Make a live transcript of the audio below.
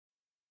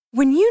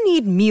When you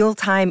need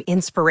mealtime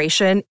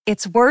inspiration,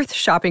 it's worth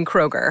shopping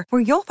Kroger,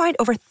 where you'll find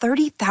over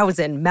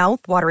 30,000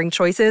 mouth-watering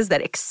choices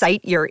that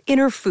excite your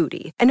inner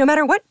foodie. And no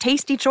matter what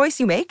tasty choice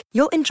you make,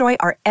 you'll enjoy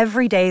our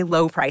everyday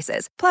low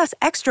prices, plus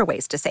extra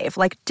ways to save,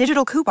 like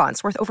digital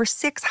coupons worth over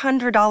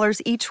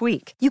 $600 each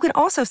week. You can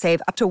also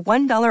save up to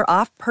 $1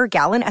 off per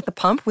gallon at the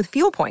pump with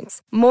fuel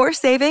points. More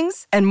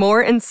savings and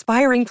more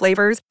inspiring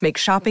flavors make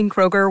shopping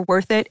Kroger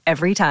worth it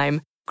every time.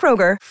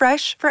 Kroger,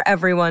 fresh for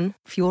everyone.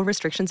 Fuel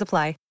restrictions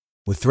apply.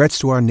 With threats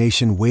to our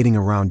nation waiting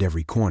around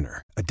every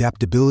corner,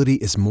 adaptability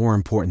is more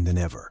important than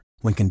ever.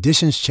 When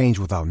conditions change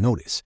without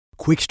notice,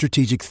 quick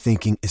strategic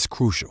thinking is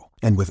crucial.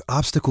 And with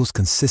obstacles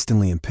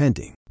consistently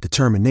impending,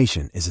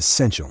 determination is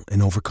essential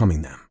in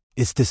overcoming them.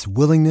 It's this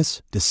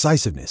willingness,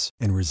 decisiveness,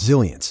 and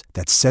resilience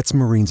that sets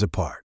Marines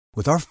apart.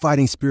 With our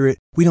fighting spirit,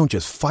 we don't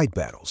just fight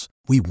battles,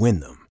 we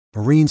win them.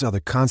 Marines are the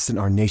constant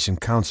our nation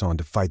counts on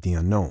to fight the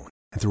unknown.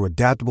 And through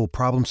adaptable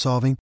problem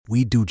solving,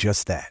 we do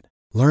just that.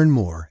 Learn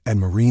more at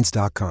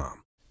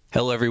marines.com.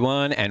 Hello,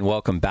 everyone, and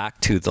welcome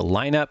back to The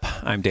Lineup.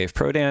 I'm Dave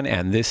Prodan,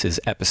 and this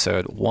is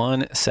episode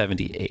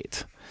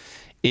 178.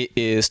 It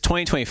is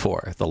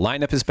 2024. The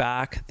lineup is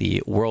back.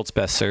 The world's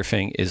best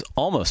surfing is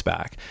almost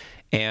back,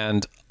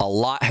 and a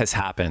lot has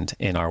happened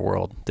in our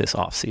world this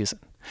off-season.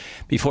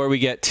 Before we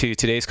get to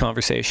today's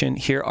conversation,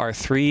 here are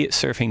 3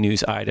 surfing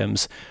news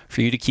items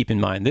for you to keep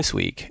in mind this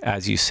week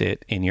as you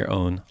sit in your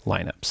own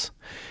lineups.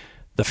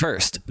 The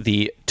first,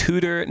 the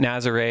Tudor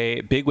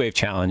Nazare Big Wave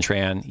Challenge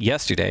ran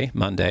yesterday,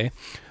 Monday,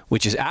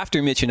 which is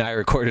after Mitch and I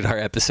recorded our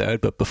episode,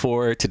 but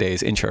before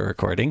today's intro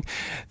recording.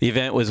 The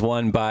event was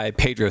won by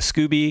Pedro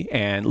Scooby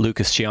and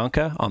Lucas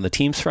Chianca on the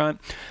team's front,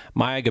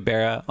 Maya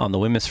Gabera on the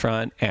women's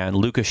front, and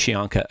Lucas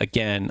Chianca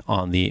again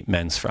on the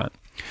men's front.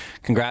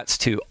 Congrats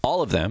to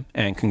all of them,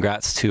 and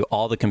congrats to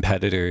all the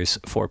competitors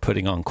for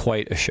putting on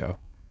quite a show.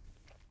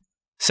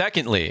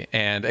 Secondly,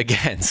 and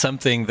again,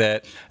 something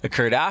that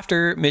occurred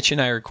after Mitch and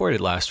I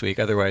recorded last week,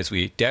 otherwise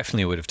we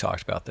definitely would have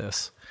talked about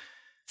this.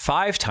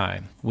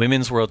 5-time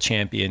women's world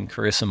champion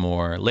Carissa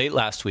Moore late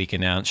last week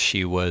announced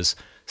she was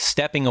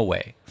stepping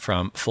away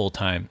from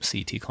full-time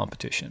CT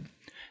competition.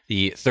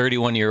 The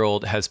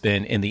 31-year-old has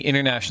been in the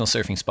international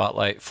surfing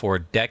spotlight for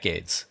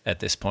decades at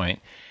this point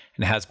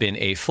and has been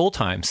a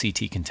full-time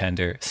CT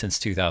contender since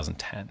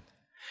 2010.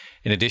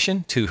 In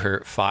addition to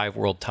her 5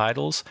 world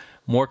titles,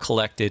 Moore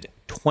collected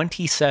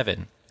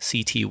 27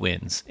 CT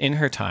wins in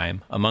her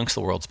time amongst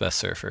the world's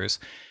best surfers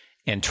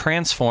and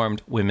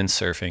transformed women's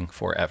surfing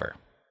forever.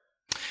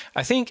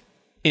 I think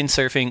in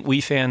surfing,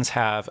 we fans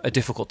have a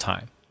difficult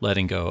time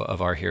letting go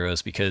of our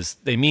heroes because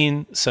they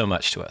mean so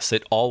much to us.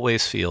 It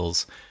always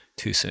feels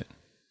too soon.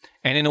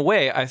 And in a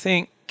way, I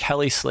think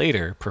Kelly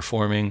Slater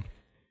performing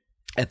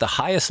at the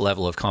highest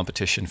level of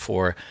competition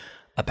for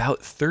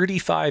about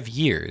 35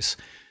 years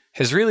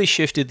has really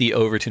shifted the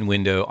Overton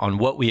window on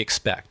what we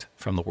expect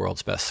from the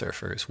world's best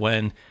surfers,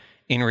 when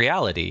in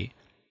reality,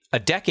 a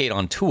decade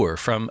on tour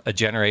from a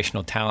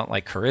generational talent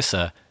like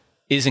Carissa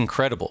is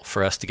incredible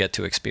for us to get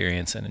to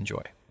experience and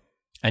enjoy.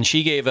 And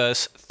she gave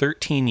us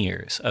 13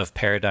 years of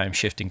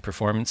paradigm-shifting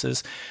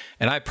performances,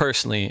 and I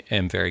personally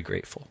am very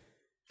grateful.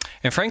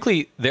 And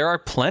frankly, there are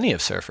plenty of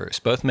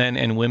surfers, both men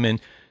and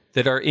women,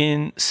 that are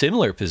in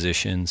similar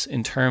positions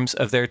in terms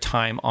of their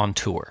time on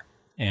tour.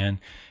 And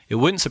it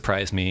wouldn't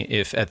surprise me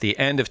if at the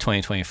end of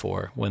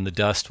 2024, when the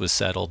dust was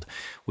settled,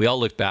 we all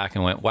looked back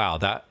and went, wow,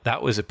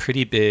 that was a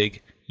pretty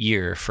big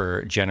year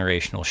for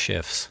generational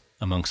shifts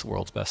amongst the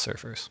world's best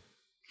surfers.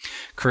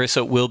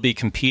 Carissa will be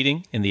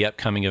competing in the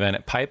upcoming event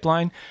at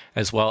Pipeline,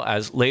 as well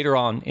as later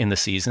on in the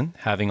season,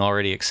 having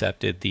already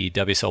accepted the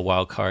WSL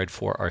wildcard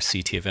for our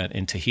CT event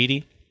in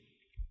Tahiti.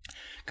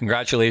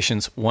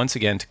 Congratulations once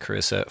again to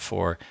Carissa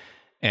for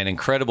an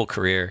incredible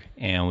career,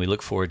 and we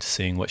look forward to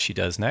seeing what she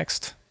does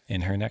next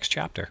in her next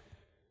chapter.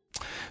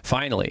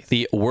 Finally,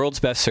 the world's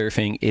best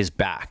surfing is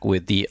back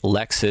with the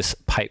Lexus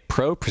Pipe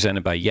Pro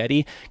presented by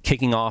Yeti,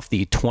 kicking off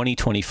the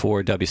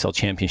 2024 WSL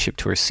Championship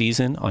Tour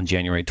season on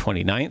January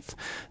 29th.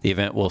 The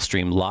event will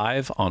stream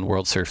live on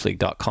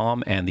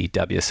worldsurfleague.com and the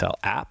WSL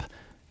app.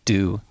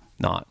 Do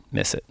not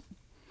miss it.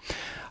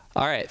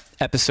 All right,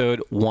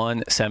 episode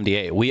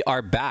 178. We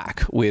are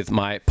back with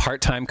my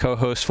part-time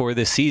co-host for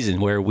this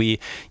season, where we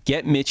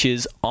get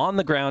Mitch's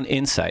on-the-ground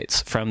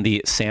insights from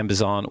the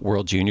Sambizon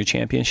World Junior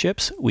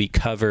Championships. We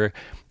cover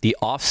the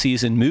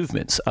off-season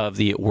movements of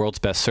the world's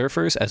best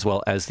surfers, as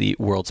well as the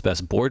world's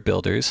best board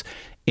builders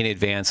in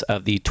advance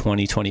of the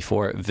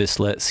 2024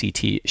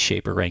 Vissla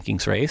Shaper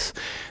Rankings race.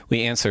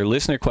 We answer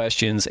listener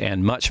questions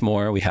and much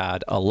more. We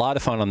had a lot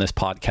of fun on this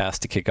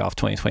podcast to kick off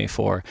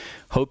 2024.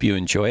 Hope you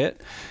enjoy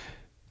it.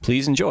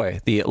 Please enjoy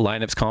the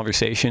Lineup's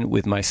conversation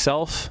with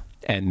myself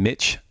and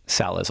Mitch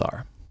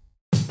Salazar.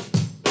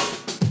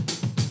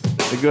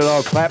 The good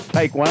old clap,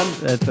 take one.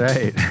 That's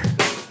right.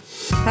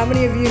 How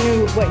many of you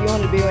knew what you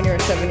wanted to be when you were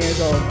 7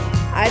 years old?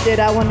 I did.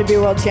 I wanted to be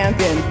a world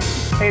champion.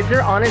 Hey, is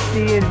there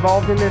honesty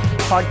involved in this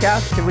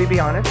podcast? Can we be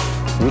honest?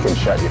 You can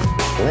shut your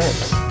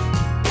lips.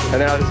 And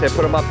then I'll just say,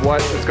 put them up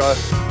once, let's go.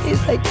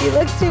 He's like, you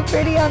look too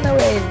pretty on the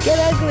wave. Get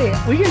ugly.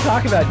 We can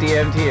talk about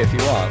DMT if you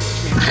want.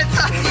 I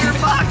thought you were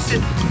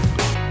boxing.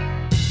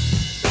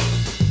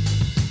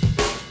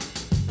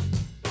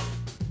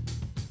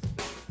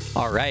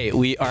 All right,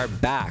 we are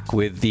back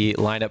with the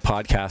Lineup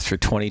Podcast for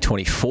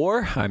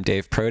 2024. I'm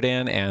Dave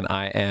Prodan, and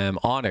I am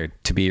honored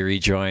to be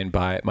rejoined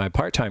by my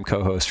part-time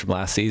co-host from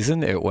last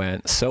season. It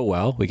went so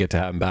well. We get to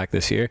have him back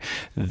this year,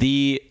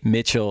 the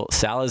Mitchell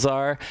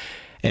Salazar.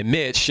 And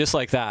Mitch, just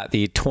like that,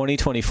 the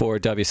 2024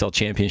 WSL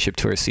Championship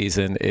Tour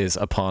season is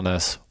upon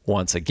us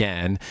once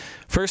again.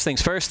 First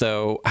things first,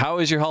 though, how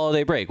was your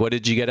holiday break? What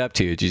did you get up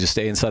to? Did you just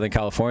stay in Southern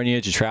California?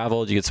 Did you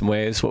travel? Did you get some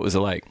waves? What was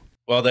it like?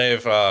 Well,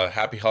 Dave,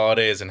 happy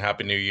holidays and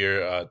happy new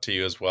year to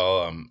you as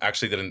well.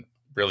 Actually didn't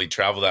really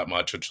travel that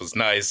much, which was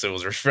nice. It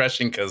was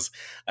refreshing because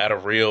I had a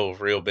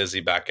real busy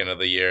back end of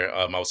the year.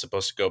 I was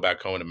supposed to go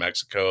back home to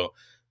Mexico.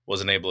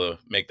 Wasn't able to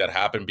make that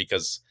happen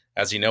because,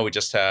 as you know, we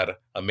just had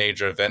a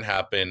major event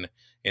happen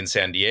in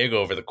San Diego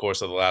over the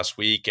course of the last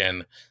week.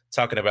 And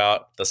talking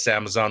about the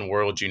Salazar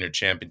World Junior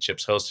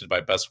Championships hosted by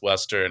Best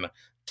Western.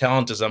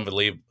 Talent is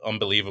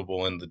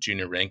unbelievable in the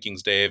junior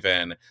rankings, Dave.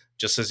 And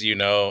just as you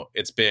know,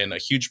 it's been a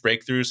huge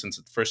breakthrough since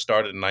it first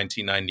started in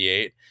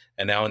 1998.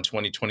 And now in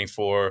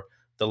 2024,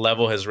 the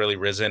level has really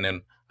risen.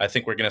 And I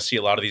think we're going to see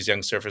a lot of these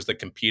young surfers that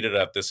competed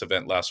at this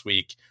event last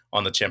week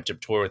on the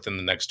championship tour within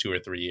the next 2 or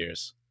 3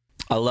 years.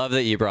 I love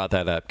that you brought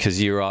that up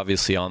because you were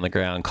obviously on the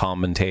ground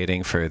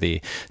commentating for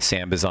the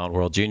Salazar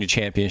World Junior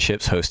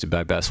Championships hosted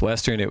by Best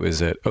Western. It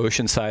was at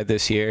Oceanside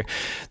this year.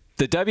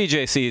 The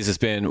WJCs has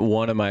been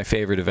one of my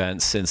favorite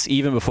events since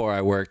even before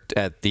I worked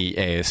at the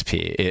ASP.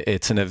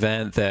 It's an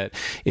event that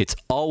it's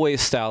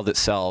always styled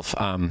itself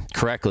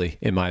correctly,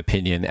 in my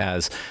opinion,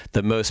 as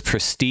the most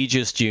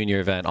prestigious junior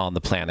event on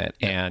the planet.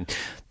 And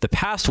the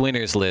past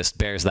winners list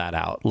bears that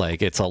out.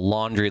 Like, it's a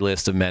laundry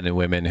list of men and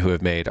women who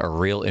have made a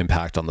real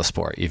impact on the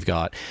sport. You've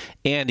got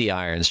Andy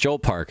Irons, Joel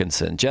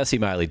Parkinson, Jessie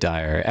Miley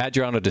Dyer,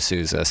 Adriano de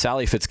Souza,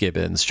 Sally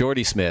Fitzgibbons,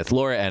 Jordy Smith,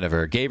 Laura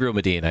Enever, Gabriel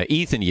Medina,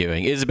 Ethan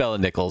Ewing, Isabella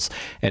Nichols,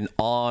 and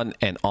on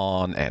and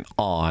on and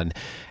on.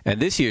 And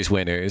this year's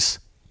winners,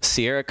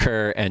 Sierra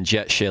Kerr and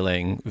Jet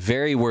Schilling,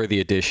 very worthy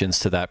additions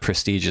to that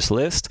prestigious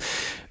list.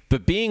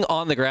 But being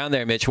on the ground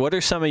there, Mitch, what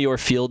are some of your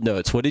field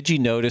notes? What did you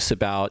notice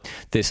about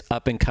this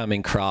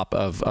up-and-coming crop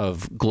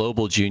of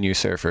global junior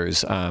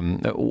surfers?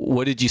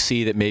 What did you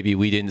see that maybe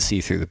we didn't see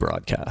through the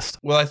broadcast?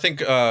 Well, I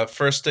think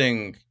first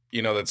thing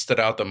that stood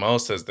out the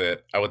most is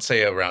that I would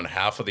say around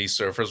half of these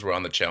surfers were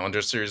on the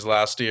Challenger Series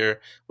last year,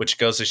 which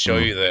goes to show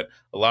you that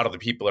a lot of the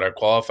people that are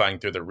qualifying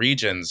through the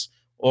regions,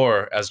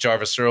 or as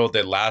Jarvis Earl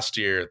did last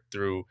year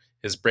through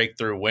his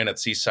breakthrough win at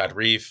Seaside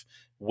Reef,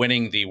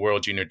 winning the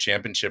World Junior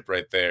Championship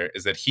right there,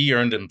 is that he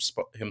earned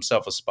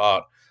himself a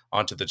spot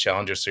onto the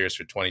Challenger Series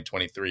for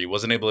 2023. He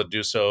wasn't able to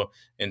do so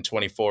in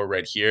 24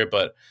 right here,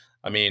 but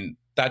I mean,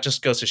 that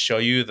just goes to show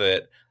you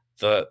that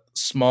the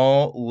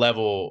small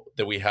level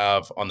that we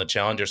have on the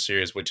Challenger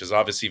Series, which is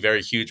obviously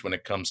very huge when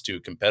it comes to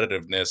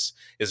competitiveness,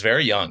 is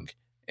very young.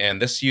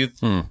 And this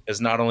youth has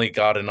not only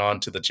gotten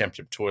on to the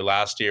championship tour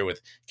last year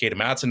with Kata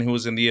Madsen, who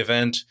was in the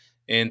event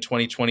in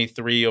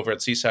 2023 over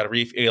at Seaside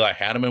Reef. Eli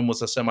Hanneman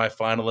was a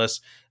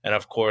semifinalist. And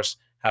of course,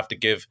 have to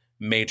give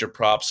major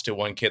props to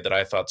one kid that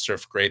I thought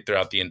surfed great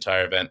throughout the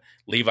entire event,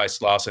 Levi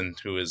Slauson,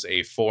 who is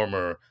a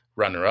former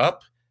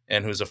runner-up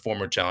and who's a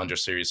former Challenger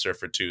Series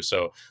surfer too.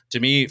 So to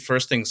me,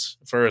 first things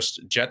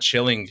first, Jet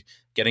Schilling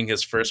getting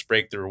his first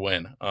breakthrough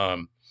win.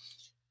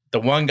 The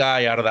one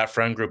guy out of that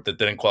friend group that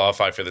didn't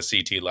qualify for the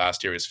CT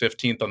last year is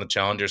 15th on the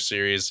Challenger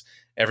Series.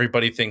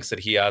 Everybody thinks that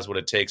he has what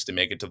it takes to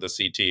make it to the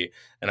CT,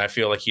 and I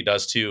feel like he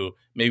does too.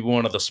 Maybe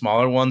one of the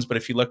smaller ones, but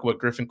if you look at what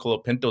Griffin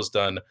Colapinto's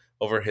done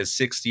over his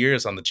 6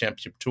 years on the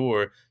championship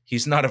tour,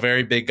 he's not a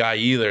very big guy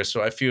either.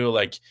 So I feel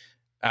like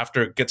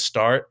after a good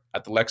start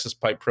at the Lexus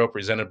Pipe Pro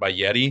presented by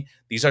Yeti,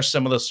 these are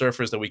some of the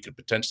surfers that we could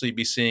potentially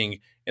be seeing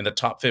in the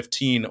top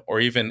 15 or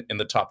even in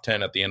the top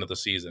 10 at the end of the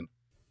season.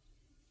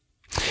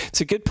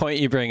 It's a good point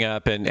you bring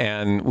up.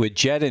 And with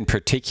Jet in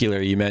particular,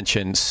 you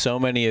mentioned so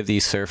many of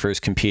these surfers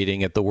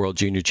competing at the World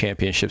Junior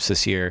Championships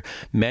this year.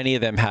 Many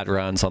of them had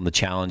runs on the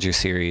Challenger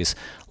Series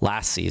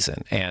last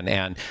season.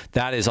 And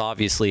that is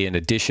obviously, in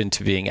addition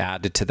to being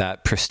added to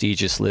that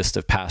prestigious list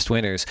of past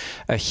winners,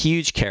 a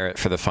huge carrot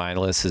for the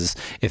finalists is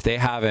if they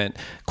haven't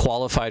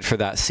qualified for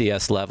that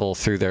CS level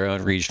through their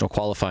own regional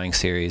qualifying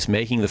series,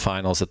 making the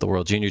finals at the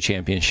World Junior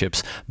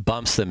Championships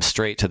bumps them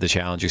straight to the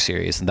Challenger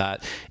Series. And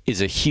that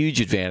is a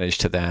huge advantage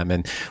to them.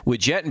 And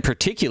with Jet in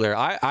particular,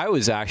 I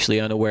was actually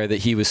unaware that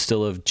he was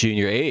still of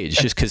junior age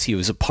just because he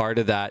was a part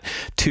of that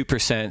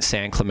 2%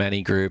 San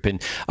Clemente group.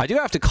 And I do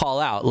have to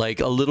call out like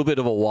a little bit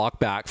of a walk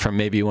back from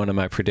maybe one of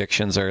my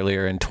predictions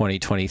earlier in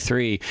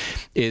 2023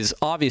 is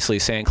obviously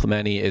San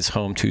Clemente is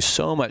home to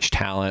so much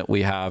talent.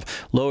 We have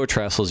lower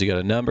trestles. You got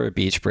a number of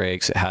beach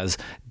breaks. It has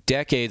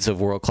decades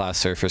of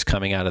world-class surfers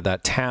coming out of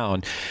that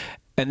town.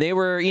 and they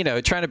were,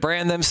 trying to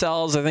brand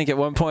themselves. I think at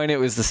one point it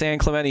was the San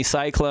Clemente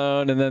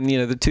Cyclone, and then,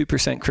 the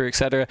 2% crew, et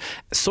cetera,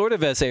 sort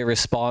of as a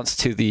response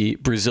to the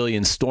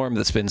Brazilian Storm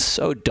that's been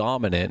so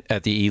dominant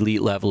at the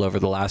elite level over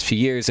the last few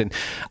years. And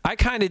I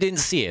kind of didn't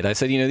see it. I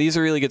said, these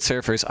are really good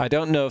surfers. I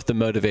don't know if the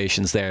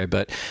motivation's there,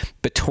 but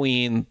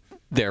between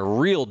their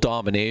real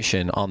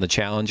domination on the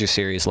Challenger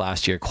Series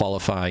last year,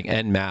 qualifying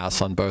en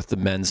masse on both the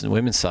men's and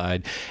women's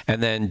side,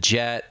 and then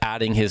Jet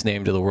adding his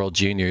name to the World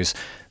Juniors,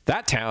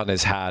 that town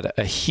has had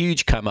a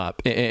huge come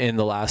up in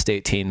the last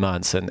 18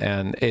 months,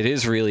 and it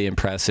is really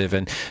impressive.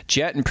 And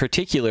Jet in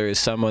particular is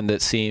someone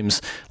that seems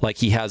like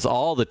he has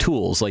all the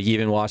tools. Like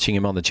even watching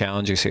him on the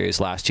Challenger Series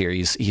last year,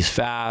 he's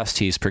fast,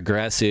 he's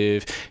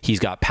progressive, he's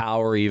got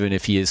power, even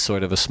if he is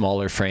sort of a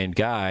smaller framed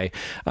guy.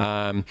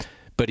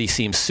 But he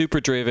seems super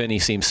driven, he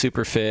seems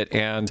super fit,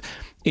 and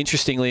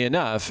interestingly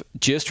enough,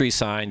 just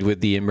re-signed with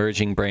the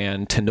emerging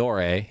brand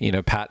Tenore.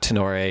 Pat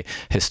Tenore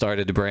has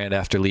started a brand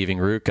after leaving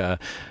Ruka.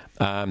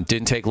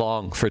 Didn't take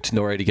long for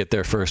Tenore to get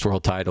their first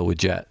world title with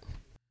Jet.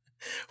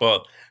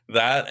 Well,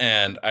 that,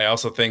 and I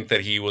also think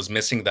that he was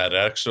missing that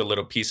extra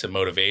little piece of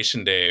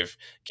motivation, Dave,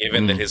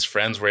 given that his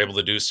friends were able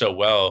to do so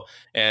well.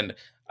 And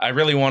I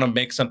really want to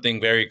make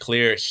something very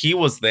clear. He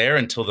was there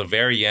until the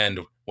very end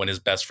when his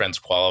best friends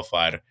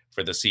qualified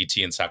for the CT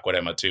in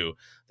Saquarema too.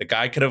 The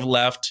guy could have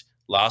left,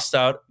 lost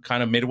out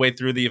kind of midway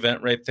through the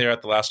event right there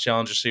at the last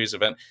Challenger Series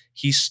event.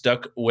 He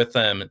stuck with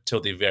them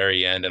till the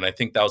very end. And I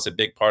think that was a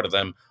big part of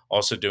them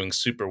also doing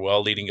super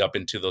well leading up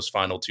into those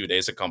final 2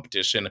 days of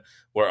competition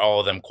where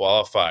all of them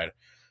qualified.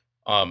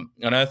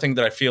 Another thing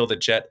that I feel that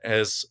Jet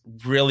hasn't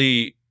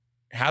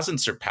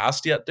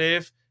surpassed yet,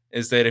 Dave,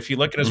 is that if you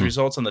look at his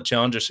results on the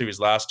Challenger Series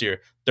last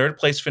year, third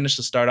place finish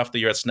to start off the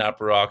year at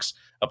Snapper Rocks,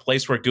 a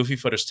place where goofy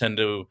footers tend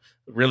to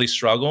really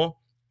struggle.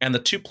 And the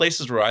two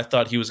places where I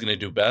thought he was going to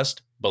do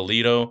best,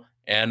 Bolito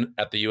and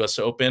at the U.S.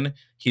 Open,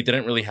 he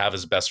didn't really have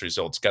his best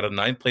results. Got a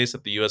 9th place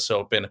at the U.S.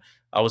 Open.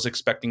 I was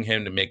expecting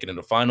him to make it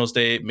into finals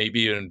day,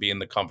 maybe even be in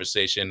the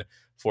conversation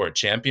for a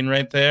champion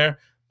right there.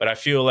 But I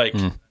feel like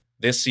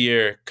this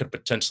year could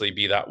potentially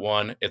be that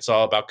one. It's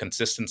all about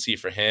consistency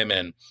for him.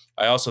 And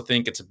I also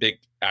think it's a big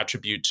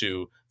attribute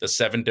to the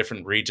 7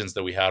 different regions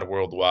that we had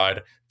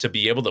worldwide to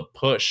be able to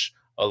push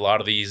a lot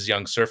of these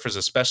young surfers,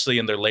 especially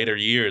in their later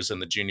years in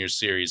the junior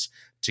series,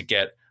 to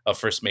get a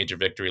first major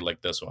victory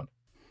like this one.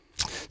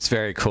 It's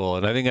very cool.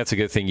 And I think that's a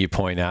good thing you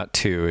point out,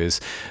 too,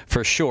 is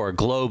for sure,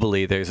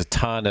 globally, there's a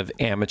ton of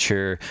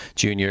amateur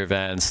junior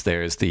events.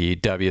 There's the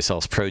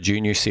WSL's Pro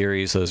Junior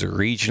Series. Those are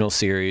regional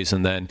series.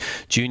 And then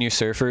junior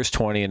surfers,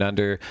 20 and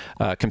under,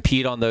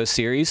 compete on those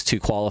series to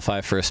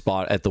qualify for a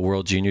spot at the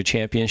World Junior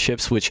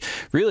Championships, which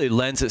really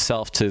lends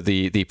itself to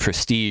the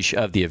prestige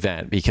of the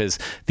event, because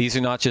these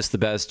are not just the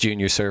best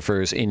junior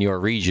surfers in your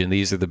region.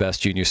 These are the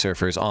best junior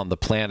surfers on the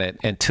planet.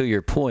 And to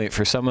your point,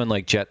 for someone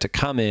like Jet to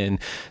come in,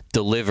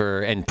 deliver,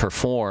 and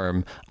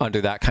perform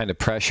under that kind of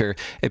pressure,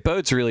 it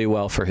bodes really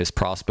well for his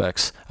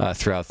prospects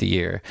throughout the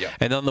year. Yep.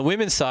 And on the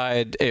women's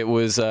side, it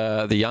was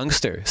the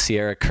youngster,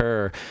 Sierra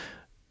Kerr,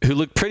 who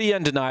looked pretty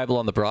undeniable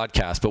on the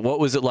broadcast. But what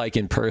was it like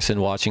in person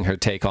watching her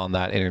take on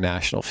that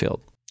international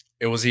field?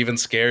 It was even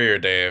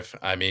scarier, Dave.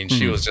 I mean,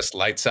 she was just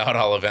lights out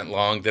all event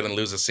long, didn't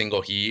lose a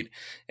single heat,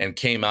 and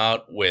came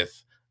out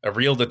with a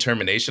real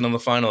determination on the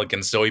final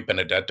against Zoe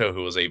Benedetto,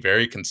 who was a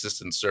very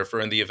consistent surfer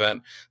in the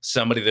event.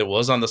 Somebody that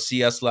was on the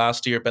CS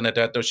last year,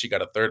 Benedetto, she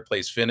got a 3rd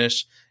place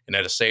finish in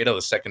Edeseda,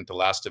 the second to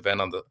last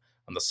event on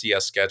the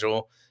CS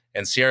schedule.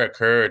 And Sierra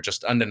Kerr,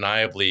 just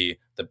undeniably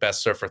the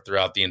best surfer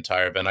throughout the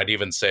entire event. I'd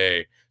even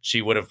say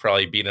she would have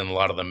probably beaten a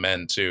lot of the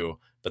men too.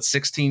 But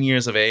 16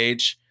 years of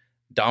age,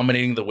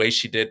 dominating the way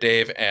she did,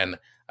 Dave. And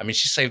I mean,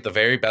 she saved the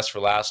very best for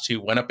last too,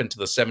 went up into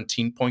the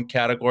 17-point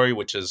category,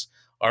 which is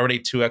already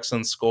 2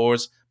 excellent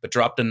scores, but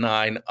dropped a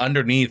 9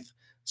 underneath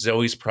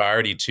Zoe's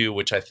priority too,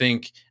 which I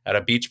think at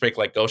a beach break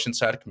like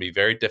Oceanside can be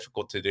very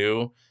difficult to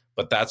do,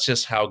 but that's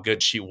just how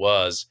good she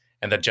was.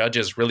 And the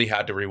judges really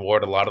had to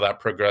reward a lot of that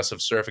progressive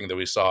surfing that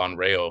we saw on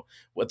Rayo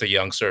with the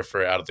young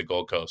surfer out of the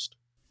Gold Coast.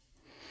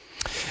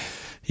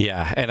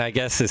 Yeah, and I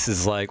guess this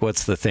is like,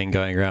 what's the thing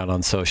going around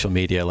on social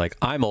media? Like,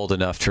 I'm old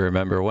enough to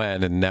remember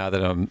when, and now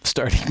that I'm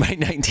starting my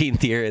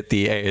 19th year at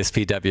the ASP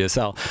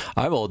WSL,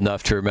 I'm old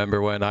enough to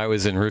remember when I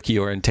was in rookie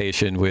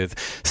orientation with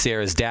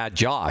Sarah's dad,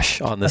 Josh,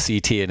 on the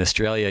CT in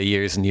Australia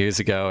years and years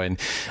ago. And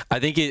I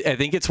think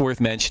it's worth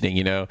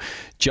mentioning,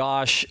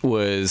 Josh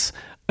was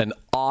an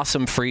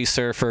awesome free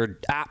surfer,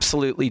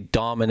 absolutely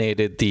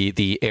dominated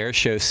the air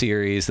show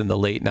series in the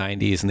late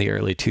 90s and the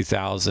early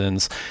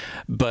 2000s,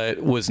 but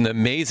was an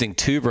amazing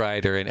tube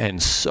rider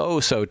and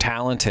so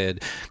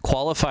talented.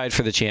 Qualified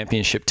for the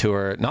championship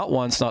tour, not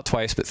once, not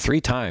twice, but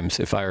 3 times,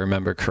 if I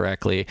remember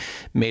correctly.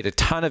 Made a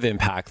ton of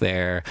impact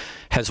there.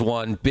 Has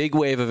won big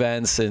wave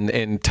events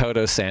in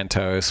Toto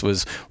Santos,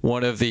 was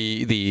one of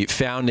the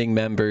founding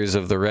members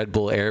of the Red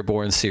Bull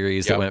Airborne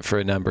series that went for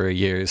a number of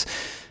years.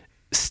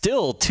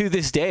 still to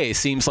this day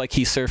seems like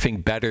he's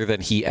surfing better than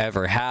he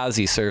ever has.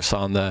 He surfs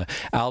on the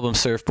Album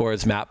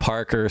surfboards, Matt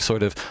Parker,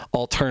 sort of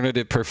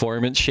alternative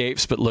performance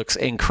shapes, but looks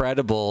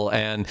incredible.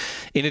 And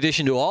in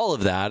addition to all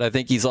of that, I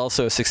think he's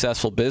also a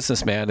successful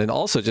businessman and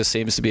also just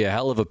seems to be a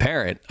hell of a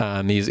parent.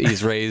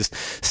 He's raised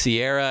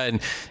Sierra,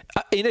 and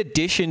in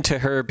addition to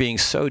her being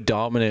so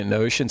dominant in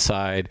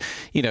Oceanside,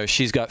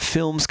 she's got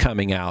films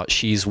coming out.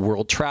 She's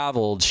world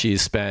traveled.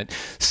 She's spent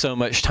so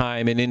much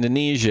time in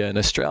Indonesia and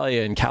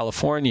Australia and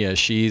California.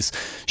 She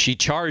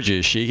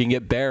charges. She can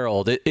get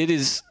barreled.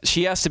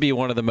 She has to be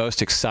one of the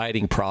most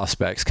exciting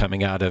prospects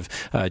coming out of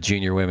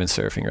junior women's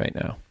surfing right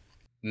now.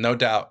 No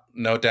doubt.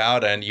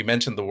 And you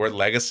mentioned the word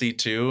legacy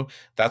too.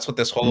 That's what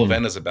this whole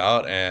event is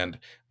about. And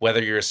whether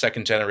you're a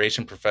second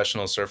generation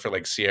professional surfer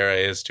like Sierra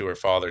is to her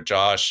father,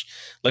 Josh,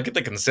 look at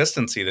the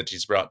consistency that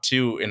she's brought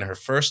to in her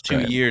first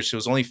 2 years. She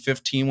was only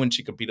 15 when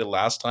she competed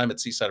last time at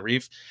Seaside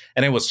Reef,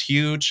 and it was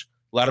huge.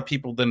 A lot of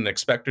people didn't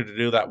expect her to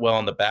do that well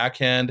on the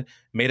backhand,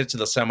 made it to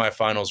the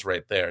semifinals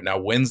right there. Now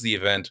wins the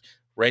event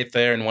right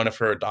there in one of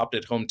her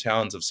adopted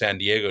hometowns of San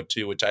Diego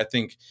too, which I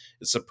think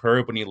is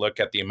superb when you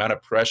look at the amount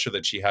of pressure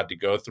that she had to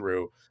go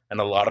through and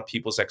a lot of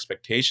people's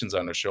expectations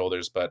on her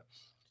shoulders. But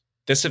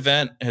this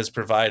event has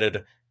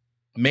provided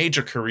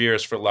major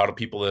careers for a lot of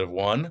people that have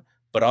won,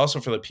 but also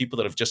for the people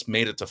that have just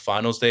made it to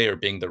finals day or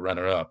being the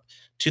runner-up.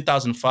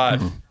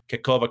 2005,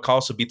 Kekoa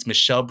Calso beats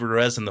Michelle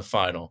Burez in the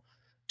final.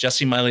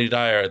 Jessie Miley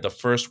Dyer, the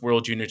first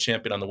world junior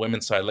champion on the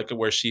women's side. Look at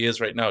where she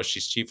is right now.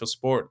 She's chief of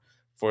sport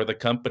for the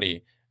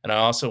company. And I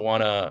also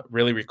want to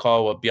really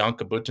recall what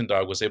Bianca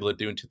Buttendog was able to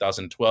do in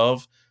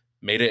 2012.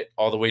 Made it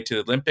all the way to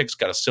the Olympics,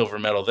 got a silver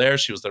medal there.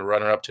 She was the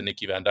runner-up to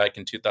Nikki Van Dijk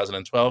in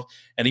 2012.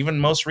 And even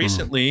most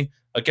recently,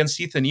 against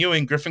Ethan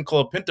Ewing, Griffin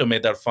Colapinto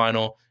made that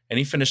final, and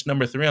he finished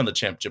number 3 on the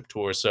championship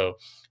tour. So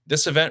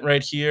this event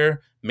right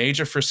here,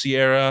 major for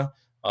Sierra.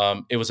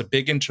 It was a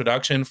big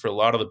introduction for a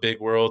lot of the big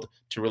world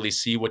to really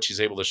see what she's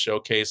able to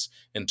showcase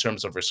in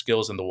terms of her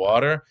skills in the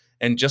water.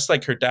 And just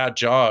like her dad,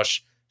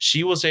 Josh,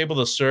 she was able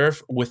to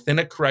surf within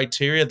a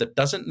criteria that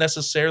doesn't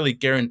necessarily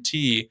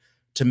guarantee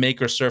to make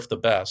her surf the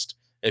best.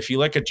 If you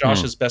look at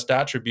Josh's best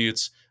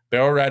attributes,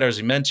 barrel rider, as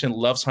you mentioned,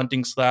 loves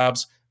hunting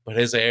slabs, but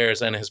his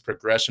airs and his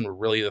progression were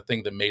really the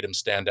thing that made him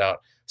stand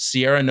out.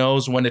 Sierra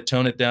knows when to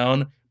tone it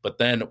down, but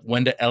then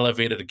when to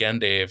elevate it again,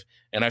 Dave.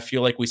 And I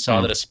feel like we saw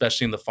that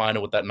especially in the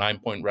final with that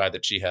 9-point ride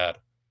that she had.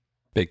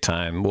 Big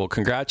time. Well,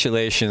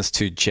 congratulations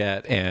to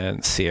Jet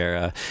and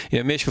Sierra.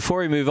 Mitch, before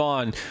we move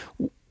on,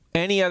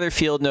 any other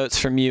field notes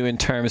from you in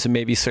terms of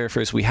maybe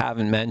surfers we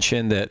haven't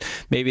mentioned that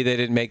maybe they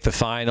didn't make the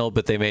final,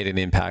 but they made an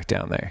impact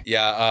down there?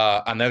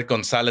 Yeah, Annette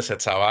Gonzalez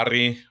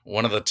Etzabarri,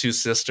 one of the two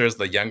sisters,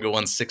 the younger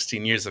one,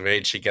 16 years of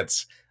age. She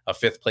gets a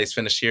 5th place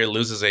finish here,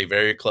 loses a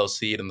very close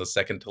heat in the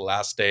second to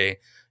last day.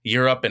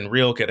 Europe in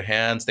real good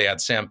hands. They had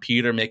Sam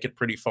Peter make it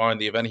pretty far in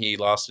the event. He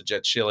lost to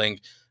Jet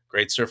Schilling.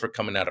 Great surfer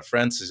coming out of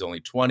France. He's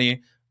only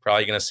 20.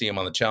 Probably going to see him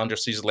on the Challenger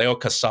season. Leo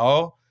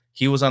Casal,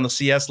 he was on the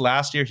CS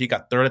last year. He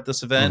got 3rd at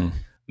this event.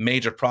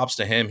 Major props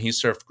to him. He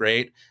surfed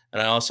great.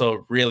 And I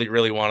also really,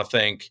 really want to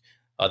thank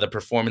the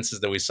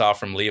performances that we saw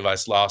from Levi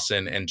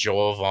Slauson and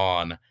Joel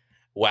Vaughn.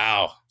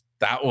 Wow,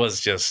 that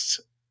was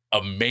just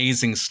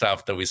amazing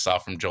stuff that we saw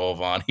from Joel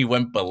Vaughn. He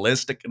went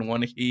ballistic in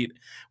one heat.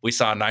 We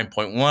saw a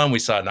 9.1, we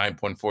saw a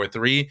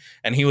 9.43,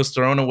 and he was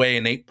thrown away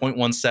an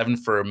 8.17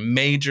 for a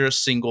major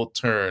single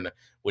turn,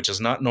 which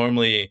is not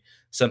normally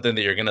something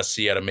that you're going to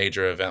see at a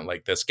major event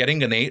like this.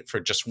 Getting an 8 for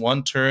just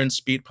one turn,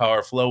 speed,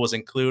 power, flow was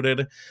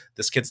included.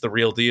 This kid's the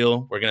real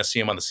deal. We're going to see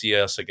him on the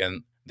CS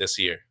again this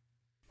year.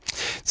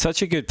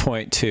 Such a good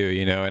point too,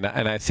 and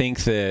I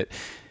think that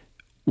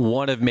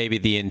one of maybe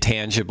the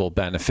intangible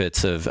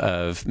benefits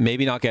of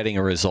maybe not getting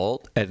a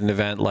result at an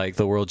event like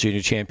the World Junior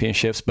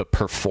Championships, but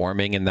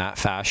performing in that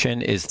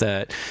fashion is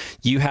that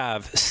you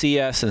have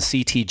CS and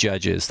CT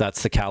judges.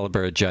 That's the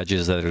caliber of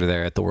judges that are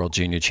there at the World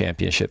Junior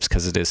Championships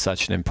because it is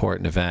such an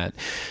important event.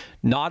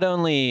 Not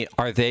only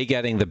are they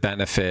getting the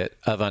benefit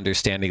of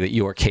understanding that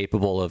you are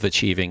capable of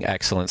achieving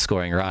excellent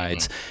scoring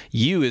rides,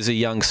 you as a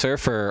young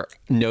surfer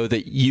know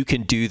that you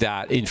can do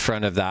that in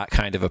front of that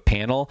kind of a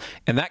panel,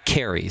 and that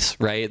carries,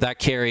 right? That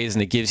carries,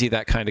 and it gives you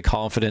that kind of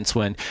confidence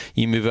when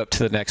you move up to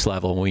the next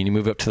level, when you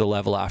move up to the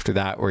level after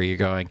that, where you're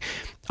going,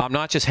 I'm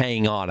not just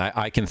hanging on.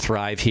 I can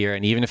thrive here.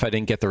 And even if I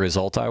didn't get the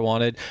result I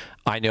wanted,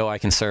 I know I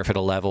can surf at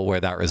a level where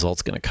that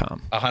result's going to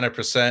come.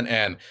 100%.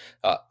 And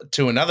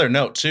to another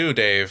note too,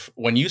 Dave,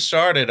 when you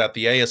started at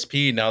the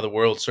ASP, now the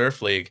World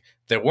Surf League,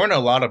 there weren't a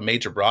lot of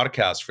major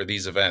broadcasts for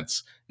these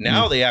events.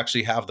 Now they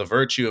actually have the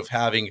virtue of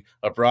having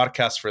a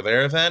broadcast for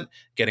their event,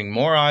 getting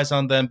more eyes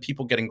on them,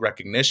 people getting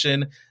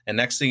recognition. And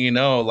next thing you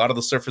know, a lot of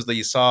the surfers that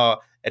you saw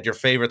at your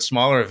favorite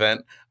smaller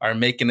event are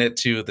making it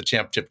to the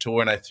championship tour.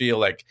 And I feel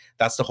like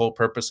that's the whole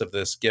purpose of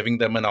this, giving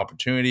them an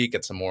opportunity,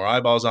 get some more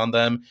eyeballs on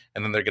them,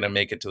 and then they're going to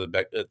make it to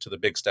the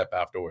big step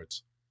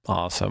afterwards.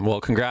 Awesome.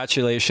 Well,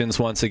 congratulations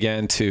once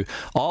again to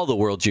all the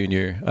World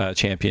Junior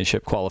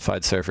Championship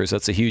qualified surfers.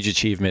 That's a huge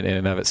achievement in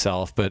and of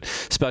itself, but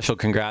special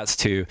congrats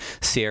to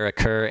Sierra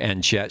Kerr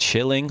and Jet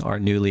Schilling, our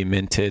newly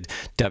minted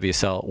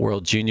WSL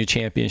World Junior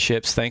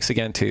Championships. Thanks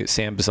again to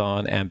Sam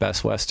Bazan and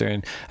Best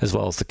Western, as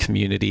well as the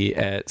community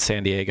at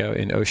San Diego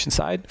in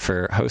Oceanside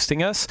for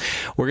hosting us.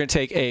 We're going to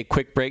take a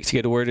quick break to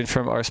get a word in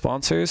from our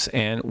sponsors,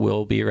 and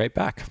we'll be right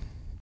back.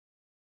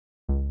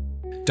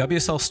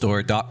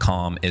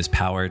 WSLStore.com is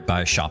powered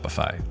by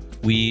Shopify.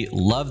 We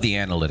love the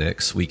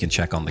analytics we can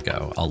check on the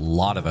go. A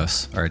lot of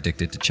us are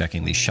addicted to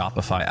checking the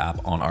Shopify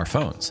app on our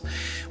phones.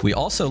 We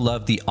also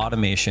love the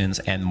automations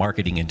and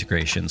marketing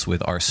integrations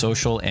with our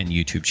social and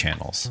YouTube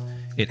channels.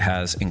 It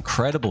has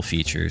incredible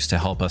features to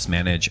help us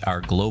manage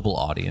our global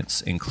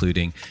audience,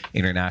 including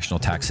international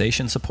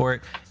taxation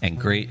support and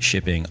great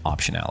shipping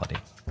optionality.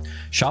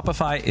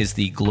 Shopify is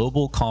the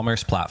global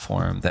commerce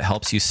platform that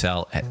helps you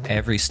sell at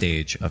every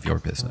stage of your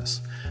business.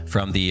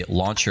 From the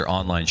launch your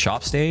online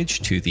shop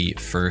stage to the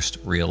first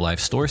real life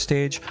store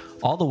stage,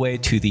 all the way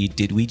to the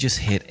did we just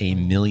hit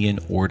 1 million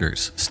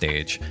orders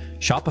stage,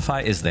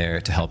 Shopify is there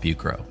to help you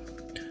grow.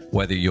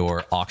 Whether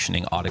you're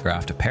auctioning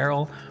autographed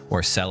apparel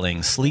or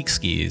selling sleek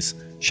skis,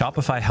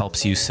 Shopify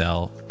helps you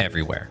sell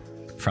everywhere.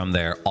 From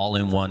their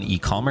all-in-one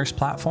e-commerce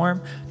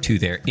platform to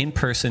their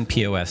in-person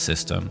POS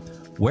system,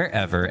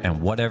 wherever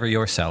and whatever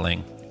you're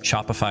selling,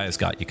 Shopify has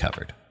got you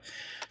covered.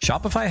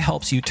 Shopify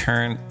helps you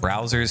turn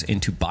browsers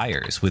into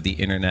buyers with the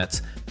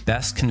internet's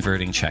best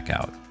converting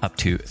checkout, up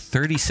to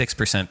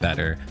 36%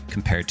 better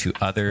compared to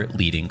other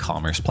leading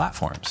commerce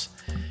platforms.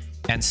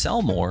 And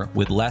sell more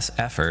with less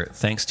effort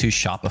thanks to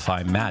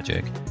Shopify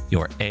Magic,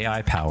 your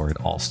AI-powered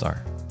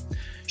all-star.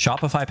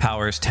 Shopify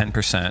powers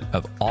 10%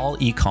 of all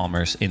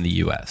e-commerce in the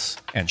US,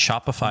 and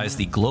Shopify is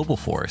the global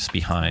force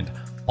behind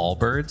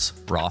Allbirds,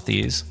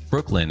 Rothy's,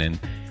 Brooklinen,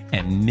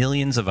 and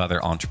millions of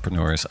other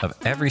entrepreneurs of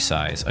every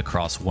size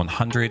across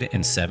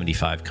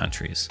 175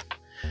 countries.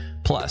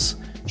 Plus,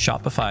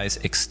 Shopify's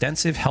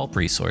extensive help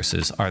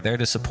resources are there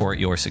to support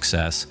your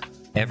success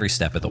every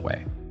step of the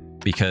way.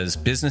 Because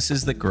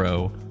businesses that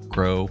grow,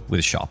 grow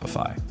with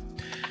Shopify.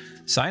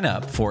 Sign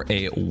up for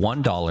a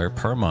 $1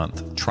 per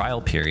month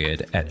trial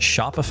period at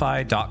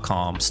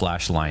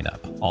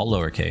shopify.com/lineup, all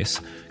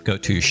lowercase. Go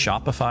to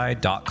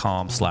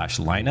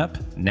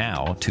shopify.com/lineup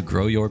now to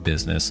grow your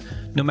business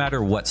no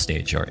matter what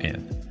stage you're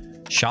in.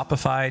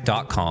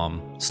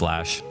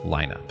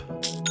 Shopify.com/lineup.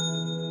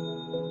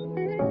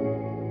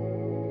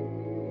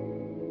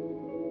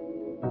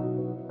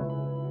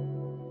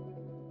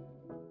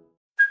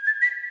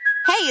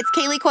 Hey, it's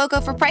Kaylee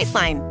Cuoco for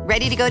Priceline.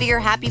 Ready to go to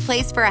your happy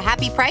place for a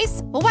happy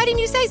price? Well, why didn't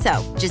you say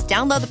so? Just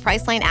download the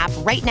Priceline app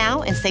right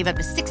now and save up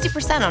to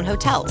 60% on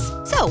hotels.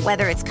 So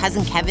whether it's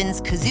Cousin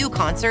Kevin's Kazoo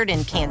Concert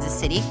in Kansas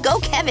City, go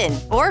Kevin,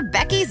 or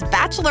Becky's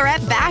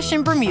Bachelorette Bash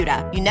in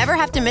Bermuda, you never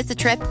have to miss a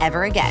trip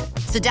ever again.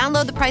 So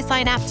download the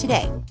Priceline app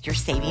today. Your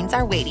savings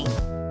are waiting.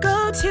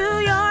 Go to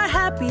your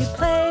happy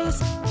place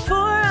for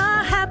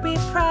a happy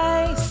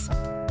price.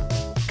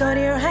 Go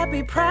to your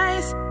happy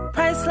price,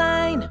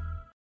 Priceline.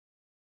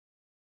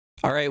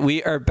 All right,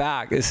 we are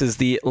back. This is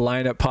the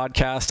Lineup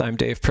Podcast. I'm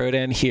Dave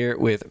Prodan here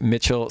with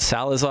Mitchell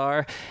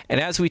Salazar.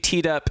 And as we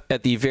teed up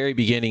at the very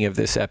beginning of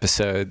this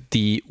episode,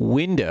 the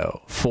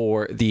window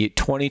for the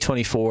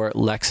 2024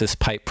 Lexus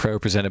Pipe Pro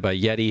presented by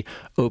Yeti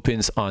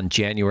opens on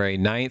January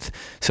 9th.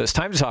 So it's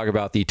time to talk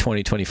about the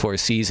 2024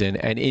 season,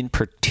 and in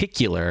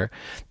particular,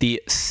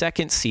 the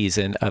second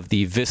season of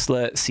the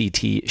Vissla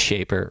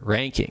Shaper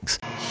Rankings.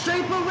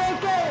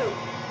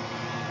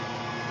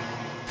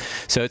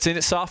 So it's in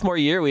its sophomore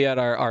year. We had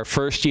our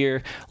first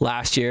year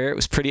last year. It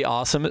was pretty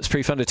awesome. It's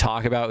pretty fun to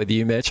talk about with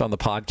you, Mitch, on the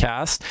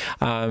podcast.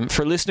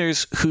 For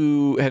listeners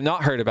who have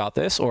not heard about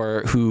this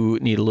or who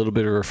need a little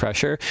bit of a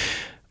refresher,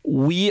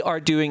 we are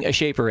doing a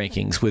Shaper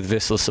Rankings with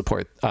Vissla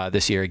support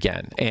this year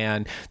again.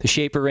 And the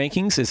Shaper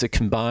Rankings is a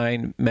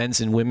combined men's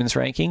and women's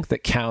ranking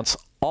that counts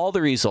all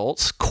the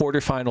results,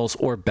 quarterfinals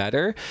or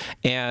better,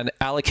 and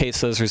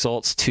allocates those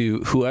results to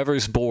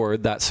whoever's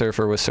board that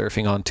surfer was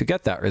surfing on to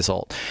get that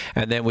result.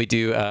 And then we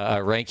do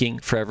a ranking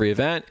for every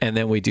event, and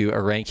then we do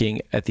a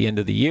ranking at the end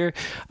of the year.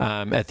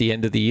 At the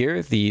end of the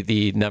year,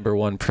 the number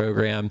one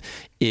program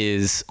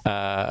is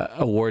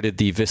awarded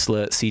the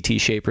Vissla CT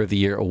Shaper of the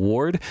Year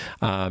award.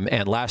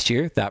 And last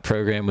year, that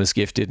program was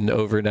gifted an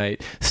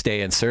overnight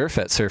stay and surf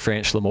at Surf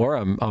Ranch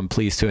Lemoore. I'm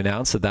pleased to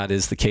announce that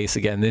is the case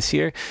again this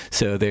year.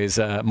 So there's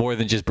more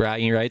than just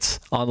bragging rights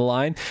on the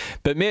line.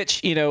 But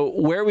Mitch,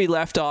 where we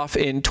left off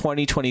in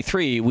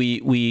 2023,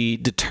 we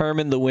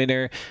determined the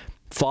winner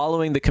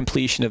following the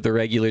completion of the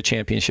regular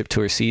championship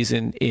tour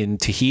season in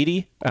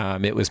Tahiti.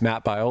 It was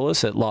Matt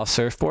Biolos at Lost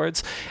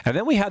Surfboards. And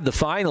then we had the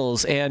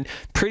finals, and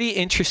pretty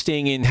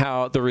interesting in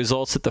how the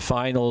results at the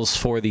finals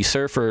for the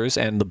surfers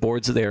and the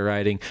boards that they were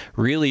riding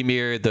really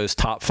mirrored those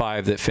top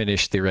five that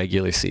finished the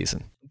regular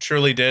season.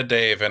 Truly did,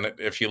 Dave. And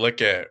if you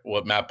look at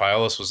what Matt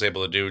Biolos was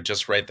able to do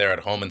just right there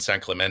at home in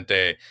San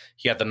Clemente,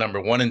 he had the number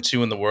 1 and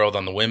 2 in the world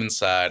on the women's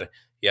side.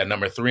 He had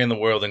number 3 in the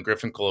world in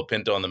Griffin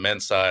Colapinto on the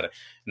men's side.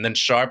 And then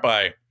Sharp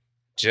Eye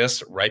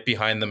just right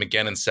behind them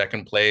again in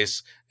second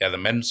place. They had the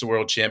men's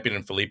world champion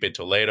in Felipe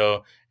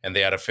Toledo, and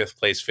they had a fifth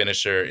place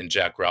finisher in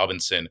Jack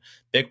Robinson.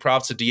 Big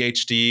props to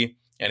DHD,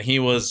 and he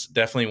was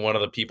definitely one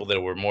of the people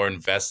that were more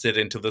invested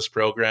into this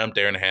program.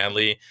 Darren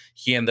Hanley,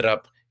 he ended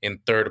up in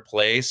third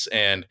place,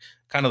 and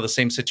kind of the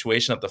same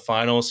situation at the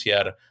finals. He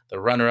had the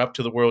runner-up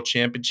to the world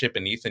championship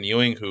in Ethan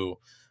Ewing, who,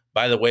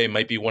 by the way,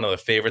 might be one of the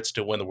favorites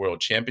to win the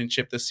world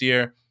championship this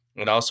year,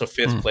 and also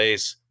fifth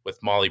place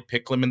with Molly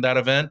Picklum in that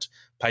event.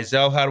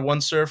 Paisel had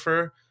one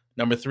surfer,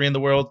 number 3 in the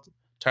world,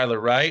 Tyler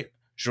Wright.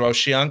 Joao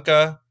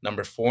Chianca,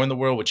 number 4 in the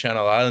world with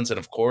Channel Islands, and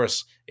of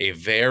course, a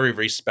very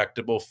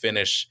respectable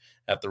finish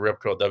at the Rip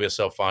Curl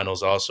WSL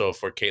Finals also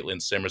for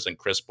Caitlin Simmers and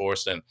Chris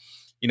Borson.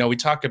 You know, we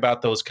talk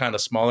about those kind of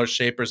smaller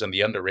shapers and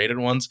the underrated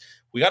ones.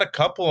 We got a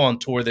couple on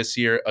tour this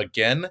year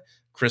again.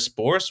 Chris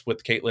Borst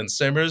with Caitlin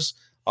Simmers.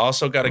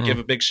 Also got to give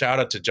a big shout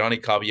out to Johnny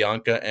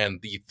Cabianca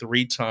and the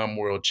 3-time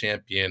world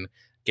champion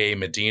Gay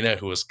Medina,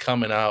 who is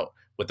coming out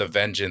with a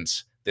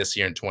vengeance this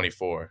year in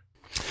 24.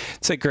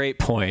 It's a great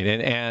point.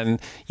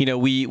 And you know,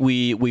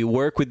 we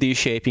work with these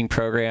shaping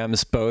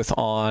programs both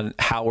on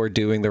how we're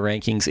doing the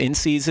rankings in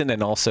season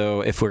and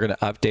also if we're going to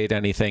update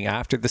anything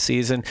after the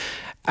season.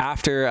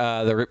 After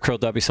the Rip Curl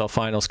WSL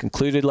Finals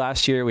concluded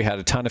last year, we had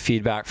a ton of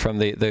feedback from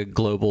the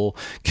global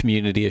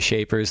community of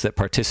shapers that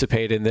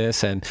participate in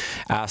this and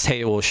asked,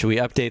 hey, well, should we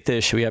update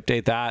this? Should we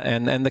update that?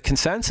 And the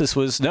consensus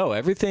was, no,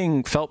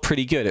 everything felt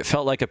pretty good. It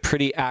felt like a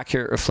pretty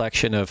accurate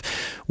reflection of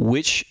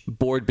which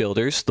board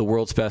builders the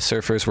world's best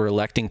surfers were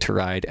electing to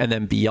ride, and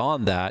then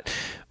beyond that,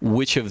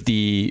 which of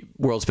the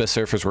world's best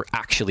surfers were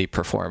actually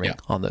performing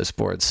on those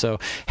boards. So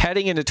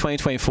heading into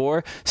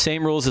 2024,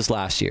 same rules as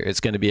last year.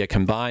 It's going to be a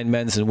combined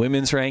men's and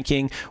women's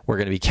ranking. We're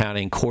going to be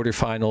counting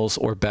quarterfinals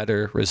or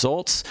better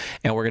results,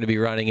 and we're going to be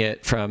running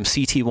it from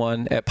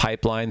CT1 at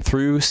Pipeline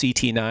through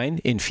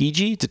CT9 in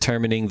Fiji,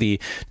 determining the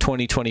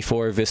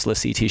 2024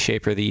 Vissla CT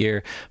Shaper of the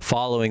Year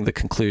following the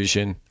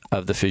conclusion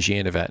of the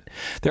Fijian event.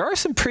 There are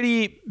some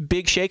pretty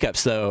big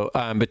shakeups, though,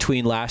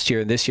 between last year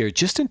and this year,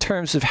 just in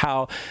terms of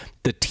how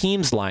the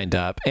teams lined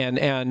up.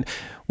 And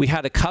we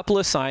had a couple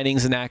of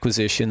signings and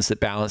acquisitions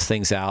that balanced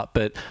things out,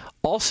 but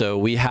also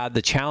we had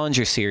the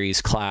Challenger Series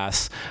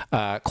class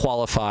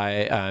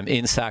qualify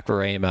in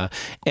Saquarema.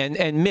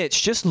 And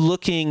Mitch, just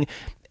looking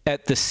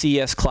at the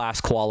CS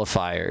class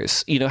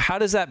qualifiers, you know, how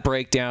does that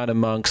break down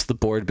amongst the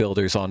board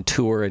builders on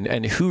tour,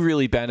 and who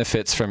really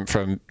benefits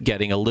from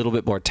getting a little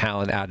bit more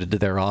talent added to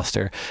their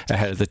roster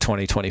ahead of the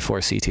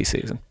 2024 CT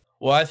season?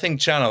 Well, I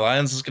think Channel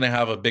Islands is going to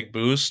have a big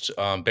boost.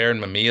 Baron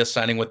Mamiya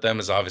signing with them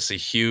is obviously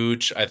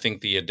huge. I think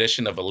the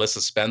addition of Alyssa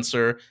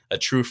Spencer, a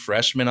true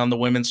freshman on the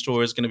women's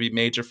tour, is going to be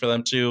major for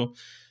them too.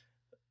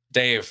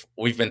 Dave,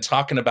 we've been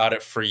talking about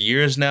it for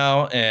years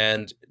now,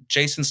 and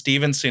Jason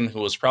Stevenson,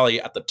 who was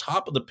probably at the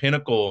top of the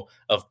pinnacle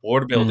of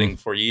board building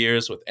for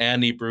years with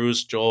Andy,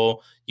 Bruce,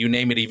 Joel, you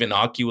name it, even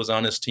Aki was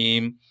on his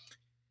team.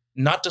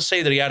 Not to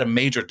say that he had a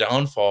major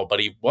downfall,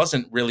 but he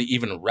wasn't really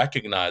even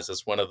recognized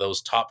as one of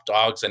those top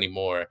dogs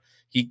anymore.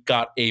 He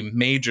got a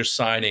major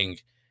signing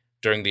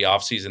during the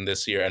offseason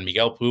this year, and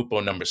Miguel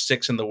Pupo, number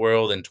 6 in the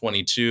world in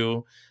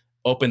 22,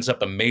 opens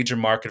up a major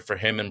market for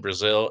him in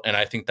Brazil, and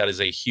I think that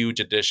is a huge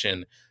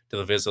addition to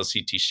the Vissla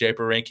CT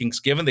Shaper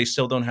rankings, given they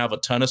still don't have a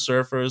ton of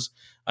surfers.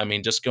 I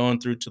mean, just going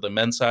through to the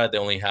men's side, they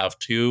only have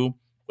 2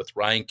 with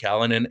Ryan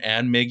Callanan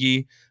and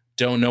Miggy.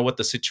 Don't know what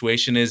the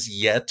situation is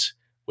yet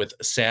with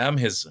Sam,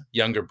 his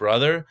younger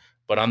brother.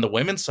 But on the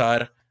women's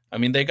side, I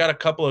mean, they got a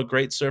couple of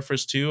great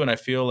surfers too. And I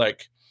feel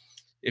like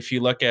if you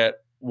look at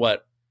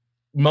what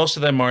most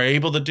of them are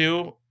able to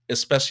do,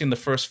 especially in the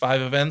first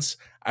 5 events,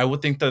 I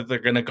would think that they're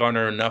going to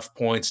garner enough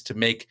points to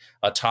make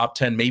a top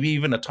 10, maybe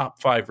even a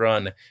top 5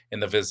 run in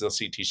the Vissla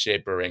CT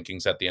Shaper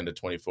rankings at the end of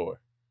 24.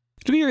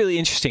 It'll be really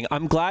interesting.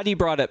 I'm glad you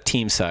brought up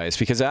team size,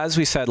 because as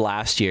we said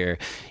last year,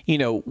 you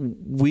know,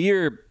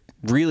 we're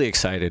really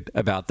excited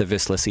about the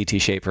Vissla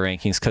CT Shaper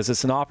rankings because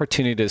it's an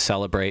opportunity to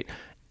celebrate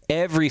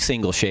every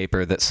single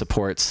shaper that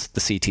supports the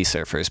CT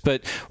surfers.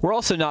 But we're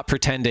also not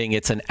pretending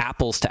it's an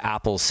apples to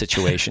apples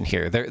situation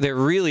here. There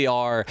really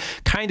are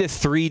kind of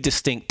 3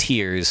 distinct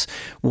tiers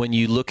when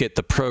you look at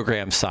the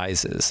program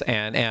sizes.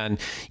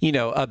 And you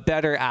know, a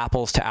better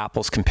apples to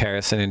apples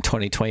comparison in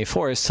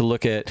 2024 is to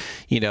look at,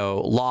 you know,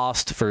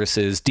 Lost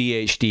versus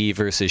DHD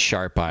versus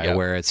Sharp Eye,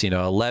 where it's, you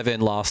know, 11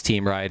 Lost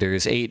team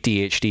riders, 8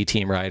 DHD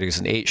team riders,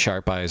 and 8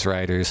 Sharp Eyes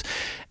riders.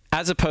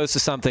 As opposed to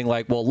something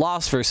like, well,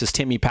 Lost versus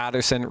Timmy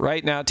Patterson.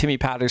 Right now, Timmy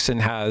Patterson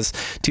has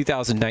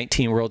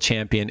 2019 world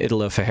champion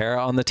Italo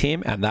Ferreira on the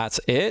team, and that's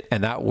it.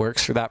 And that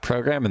works for that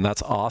program, and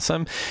that's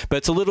awesome. But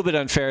it's a little bit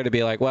unfair to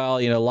be like, well,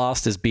 you know,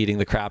 Lost is beating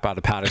the crap out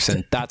of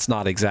Patterson. That's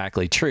not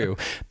exactly true.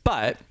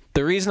 But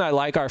the reason I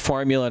like our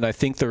formula, and I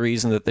think the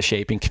reason that the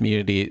shaping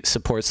community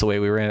supports the way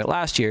we ran it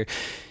last year,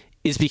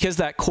 is because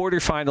that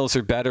quarterfinals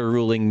or better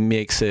ruling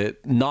makes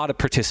it not a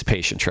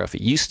participation trophy.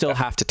 You still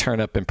have to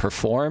turn up and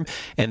perform,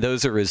 and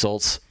those are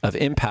results of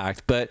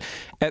impact. But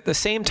at the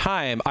same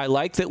time, I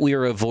like that we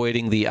are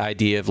avoiding the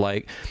idea of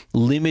like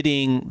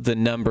limiting the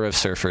number of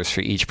surfers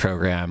for each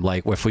program.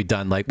 Like if we've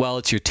done like, well,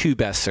 it's your 2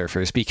 best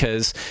surfers,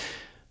 because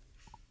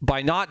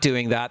by not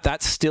doing that,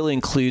 that still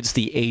includes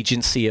the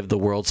agency of the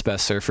world's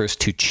best surfers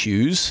to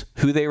choose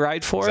who they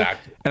ride for.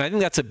 Exactly. And I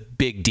think that's a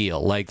big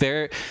deal. Like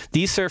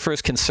these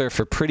surfers can surf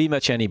for pretty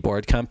much any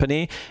board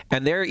company,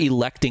 and they're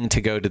electing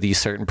to go to these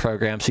certain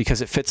programs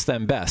because it fits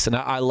them best. And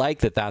I like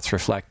that that's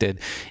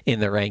reflected in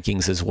the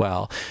rankings as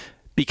well.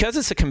 Because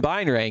it's a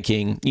combined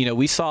ranking,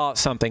 we saw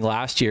something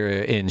last year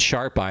in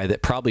Sharp Eye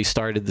that probably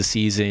started the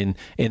season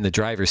in the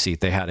driver's seat.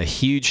 They had a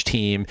huge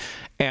team,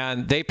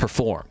 and they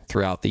performed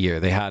throughout the year.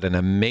 They had an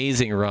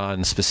amazing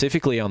run,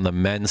 specifically on the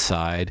men's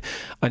side.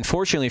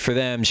 Unfortunately for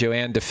them,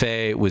 Joanne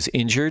Defay was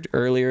injured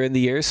earlier in the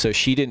year, so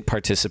she didn't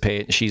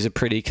participate. She's a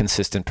pretty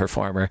consistent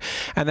performer.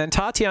 And then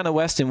Tatiana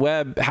Weston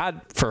Webb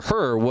had, for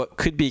her, what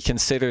could be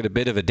considered a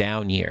bit of a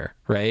down year,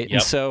 right? Yep.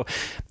 And so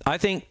I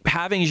think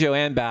having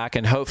Joanne back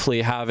and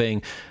hopefully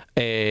having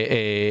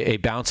a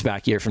bounce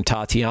back year from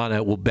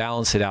Tatiana will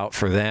balance it out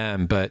for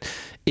them. But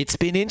it's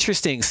been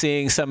interesting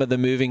seeing some of the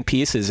moving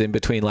pieces in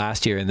between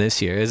last year and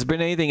this year. Has there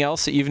been anything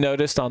else that you've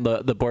noticed on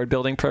the board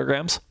building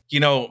programs?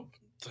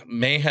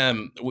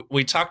 Mayhem,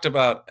 we talked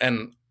about,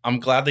 and I'm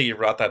glad that you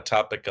brought that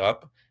topic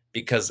up,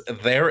 because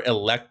they're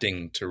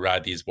electing to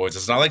ride these boards.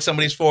 It's not like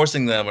somebody's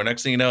forcing them, or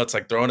next thing you know, it's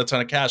like throwing a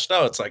ton of cash.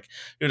 No, it's like,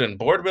 dude, in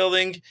board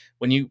building,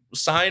 when you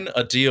sign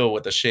a deal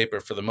with a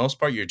shaper, for the most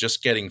part, you're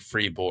just getting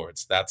free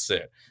boards. That's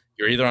it.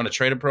 You're either on a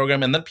traded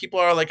program, and then people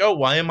are like, oh,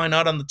 why am I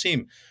not on the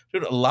team?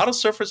 Dude, a lot of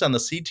surfers on the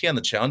CT and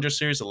the Challenger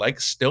Series alike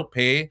still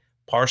pay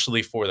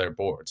partially for their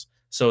boards.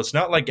 So it's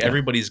not like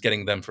everybody's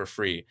getting them for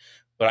free.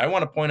 But I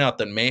want to point out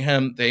that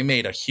Mayhem, they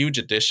made a huge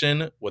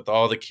addition with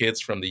all the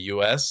kids from the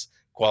U.S.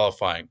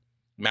 qualifying.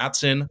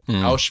 Matson,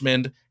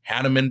 Auschmund,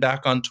 Hanneman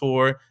back on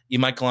tour.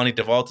 Imai Kalani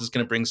DeVault is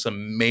going to bring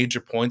some major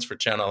points for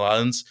Channel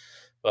Islands.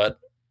 But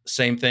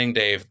same thing,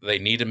 Dave. They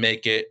need to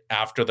make it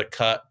after the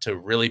cut to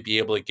really be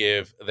able to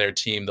give their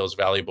team those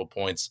valuable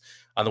points.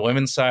 On the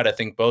women's side, I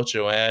think both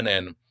Joanne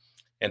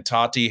and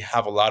Tati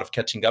have a lot of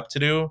catching up to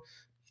do.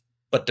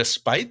 But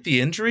despite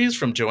the injuries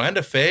from Joanne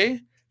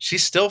Defay, she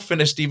still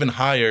finished even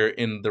higher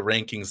in the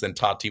rankings than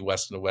Tati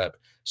Weston Webb.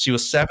 She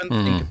was 7th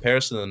in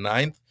comparison to the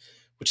 9th,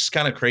 which is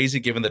kind of crazy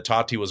given that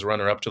Tati was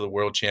runner-up to the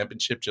World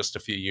Championship just a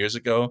few years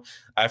ago.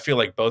 I feel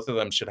like both of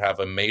them should have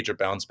a major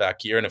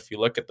bounce-back year. And if you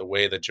look at the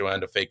way that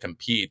Joanne Defay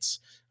competes,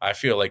 I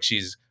feel like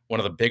she's one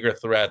of the bigger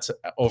threats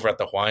over at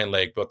the Hawaiian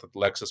Lake, both at the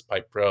Lexus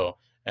Pipe Pro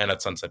and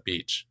at Sunset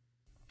Beach.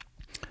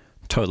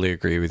 Totally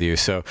agree with you.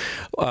 So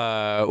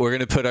we're going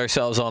to put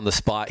ourselves on the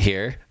spot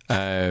here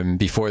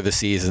before the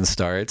season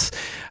starts.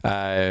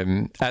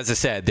 As I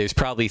said, there's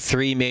probably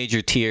 3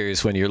 major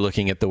tiers when you're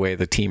looking at the way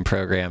the team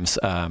programs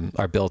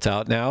are built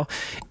out now.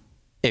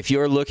 If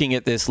you're looking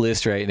at this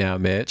list right now,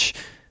 Mitch,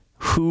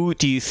 who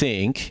do you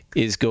think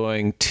is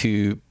going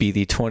to be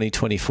the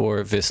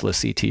 2024 Vissla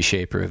CT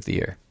Shaper of the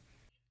Year?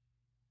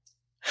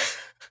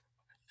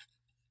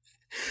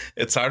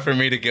 It's hard for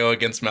me to go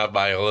against Matt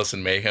Biolis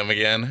and Mayhem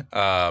again.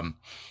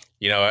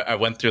 I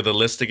went through the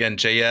list again.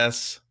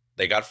 JS,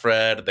 they got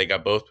Fred, they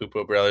got both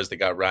Pupo brothers, they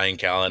got Ryan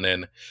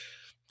Callanan.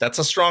 That's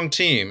a strong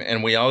team,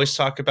 and we always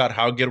talk about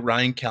how good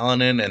Ryan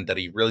Callanan and that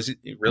he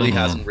really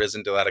hasn't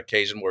risen to that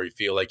occasion where you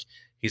feel like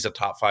he's a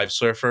top 5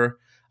 surfer.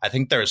 I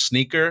think they're a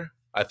sneaker.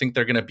 I think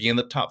they're going to be in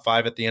the top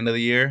 5 at the end of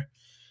the year.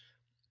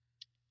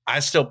 I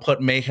still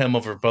put Mayhem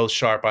over both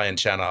Sharp Eye and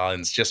Channel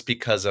Islands just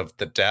because of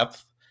the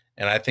depth.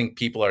 And I think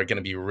people are going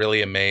to be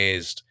really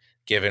amazed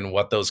given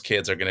what those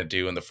kids are going to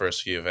do in the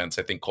first few events.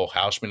 I think Cole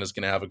Houshman is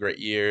going to have a great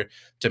year.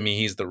 To me,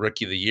 he's the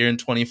rookie of the year in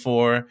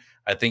 24.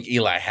 I think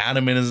Eli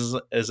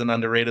Hanneman is an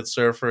underrated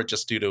surfer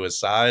just due to his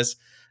size.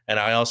 And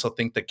I also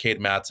think that Cade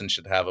Matson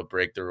should have a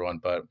breakthrough one.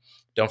 But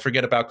don't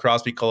forget about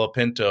Crosby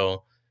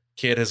Colapinto.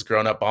 Kid has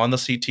grown up on the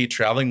CT,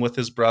 traveling with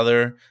his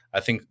brother. I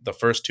think the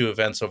first 2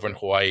 events over in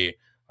Hawaii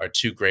are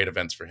 2 great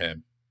events for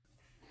him.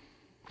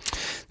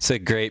 It's a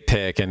great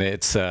pick, and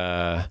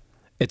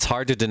it's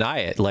hard to deny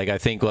it. Like I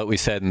think what we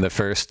said in the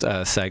first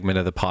segment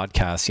of the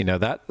podcast,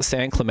 that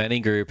San Clemente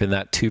group and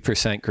that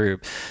 2%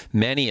 group,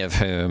 many of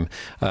whom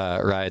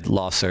ride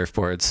lost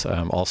surfboards,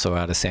 also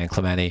out of San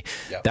Clemente,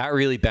 that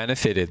really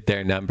benefited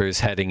their numbers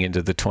heading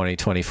into the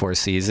 2024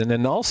 season.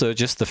 And also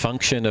just the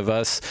function of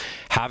us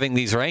having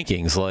these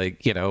rankings.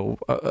 Like,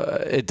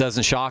 it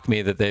doesn't shock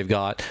me that they've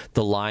got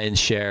the lion's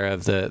share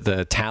of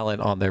the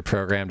talent on their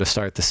program to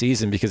start the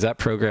season, because that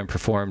program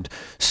performed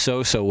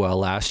so well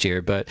last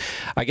year. But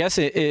I guess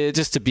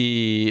just to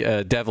be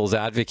a devil's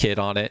advocate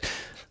on it,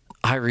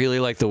 I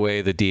really like the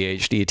way the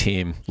DHD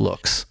team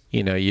looks.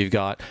 You've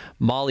got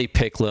Molly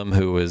Picklum,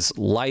 who was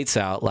lights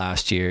out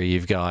last year.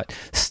 You've got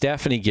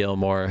Stephanie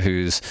Gilmore,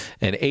 who's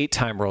an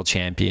 8-time world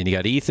champion. You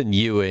got Ethan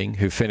Ewing,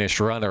 who finished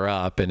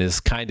runner-up and has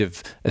kind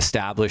of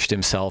established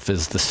himself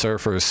as the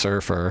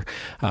surfer.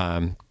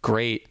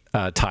 great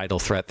title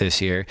threat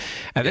this year.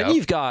 And then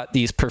you've got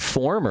these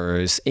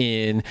performers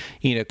in,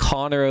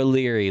 Conor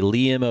O'Leary,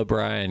 Liam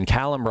O'Brien,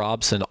 Callum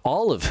Robson,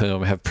 all of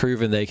whom have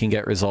proven they can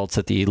get results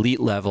at the elite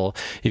level.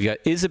 You've got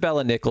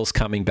Isabella Nichols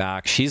coming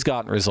back. She's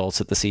gotten results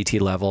at the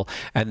CT level.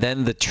 And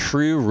then the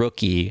true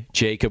rookie,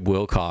 Jacob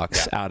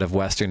Wilcox out of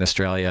Western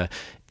Australia.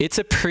 It's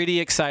a pretty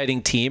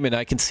exciting team, and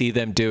I can see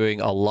them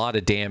doing a lot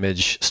of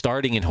damage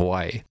starting in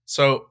Hawaii.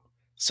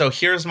 So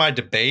here's my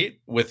debate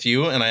with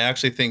you, and I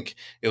actually think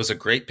it was a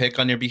great pick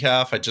on your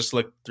behalf. I just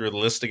looked through the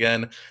list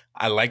again.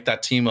 I like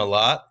that team a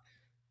lot.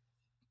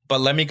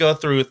 But let me go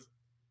through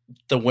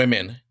the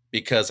women,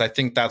 because I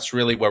think that's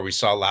really where we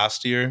saw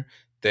last year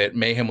that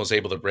Mayhem was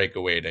able to break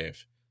away,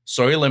 Dave.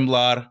 Zoe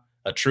Lindblad,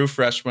 a true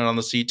freshman on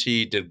the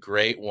CT, did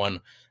great,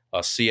 won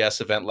a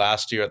CS event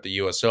last year at the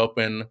US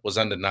Open, was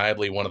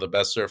undeniably one of the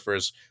best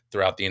surfers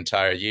throughout the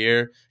entire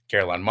year.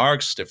 Caroline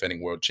Marks,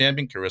 defending world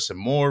champion. Carissa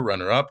Moore,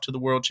 runner-up to the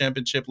world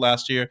championship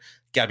last year.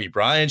 Gabby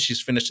Bryan,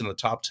 she's finished in the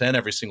top 10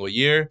 every single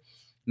year.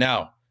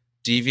 Now,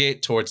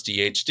 deviate towards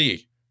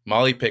DHD.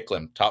 Molly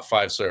Picklum, top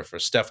 5 surfer.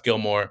 Steph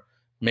Gilmore,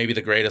 maybe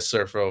the greatest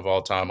surfer of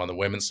all time on the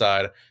women's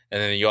side.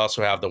 And then you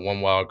also have the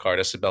one wild card,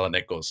 Isabella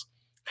Nichols.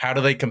 How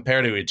do they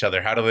compare to each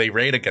other? How do they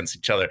rate against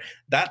each other?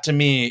 That, to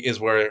me, is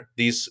where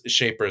these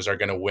shapers are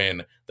going to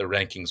win the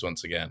rankings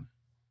once again.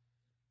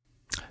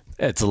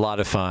 It's a lot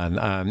of fun.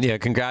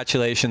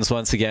 Congratulations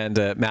once again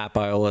to Matt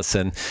Biolis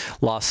and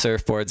Lost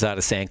Surfboards out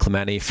of San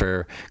Clemente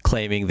for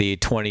claiming the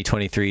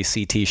 2023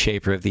 CT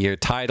Shaper of the Year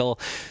title.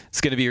 It's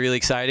going to be really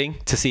exciting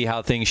to see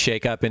how things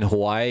shake up in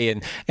Hawaii.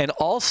 And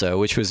also,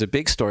 which was a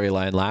big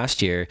storyline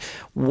last year,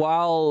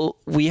 while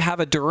we have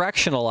a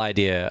directional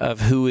idea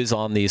of who is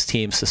on these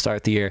teams to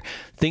start the year,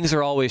 things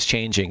are always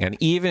changing. And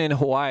even in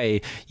Hawaii,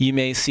 you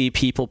may see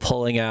people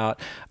pulling out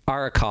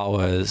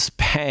Arakawas,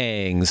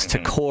 Pangs,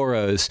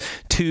 Takoros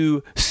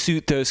to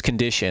suit those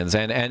conditions.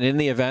 And in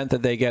the event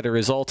that they get a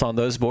result on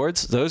those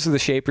boards, those are the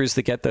shapers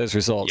that get those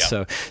results. Yep.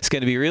 So it's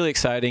going to be really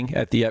exciting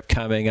at the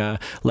upcoming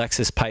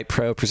Lexus Pipe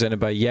Pro presented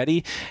by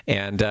Yeti.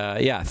 And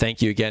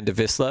thank you again to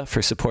Vissla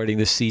for supporting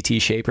the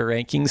CT Shaper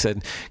Rankings,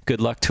 and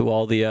good luck to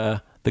all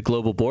the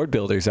global board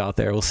builders out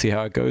there. We'll see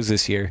how it goes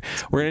this year.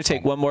 We're going to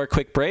take one more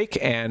quick break,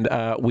 and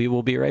we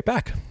will be right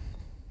back.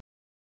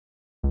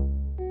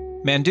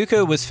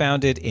 Manduka was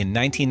founded in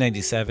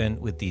 1997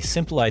 with the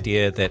simple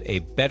idea that a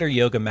better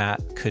yoga mat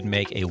could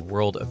make a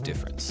world of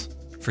difference.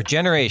 For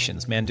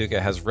generations, Manduka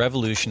has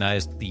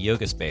revolutionized the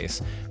yoga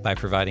space by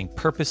providing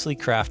purposely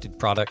crafted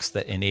products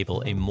that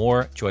enable a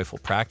more joyful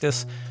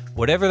practice,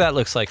 whatever that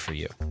looks like for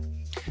you.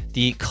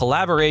 The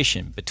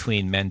collaboration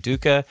between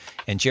Manduka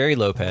and Jerry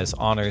Lopez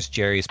honors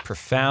Jerry's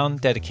profound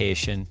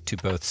dedication to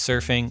both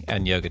surfing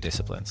and yoga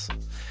disciplines.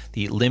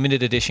 The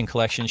limited edition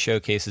collection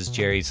showcases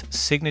Jerry's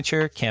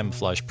signature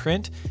camouflage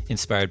print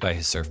inspired by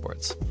his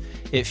surfboards.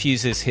 It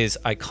fuses his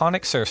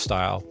iconic surf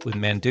style with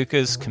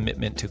Manduka's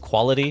commitment to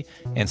quality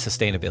and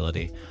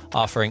sustainability,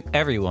 offering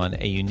everyone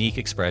a unique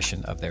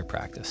expression of their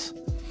practice.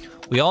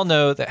 We all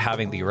know that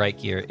having the right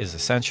gear is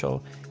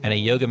essential, and a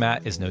yoga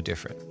mat is no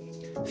different.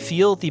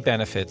 Feel the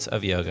benefits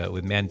of yoga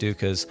with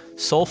Manduka's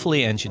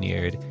soulfully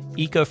engineered,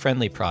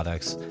 eco-friendly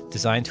products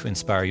designed to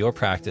inspire your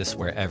practice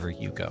wherever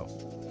you go.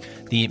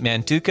 The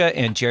Manduka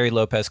and Jerry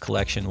Lopez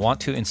collection want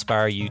to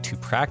inspire you to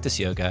practice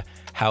yoga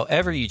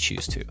however you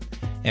choose to.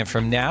 And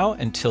from now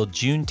until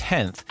June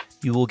 10th,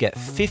 you will get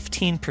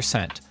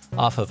 15%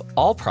 off of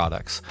all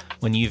products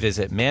when you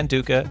visit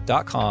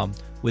manduka.com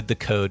with the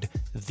code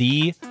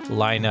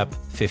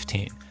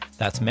THELINEUP15.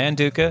 That's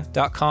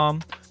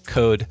manduka.com,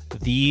 code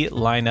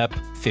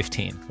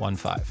THELINEUP15.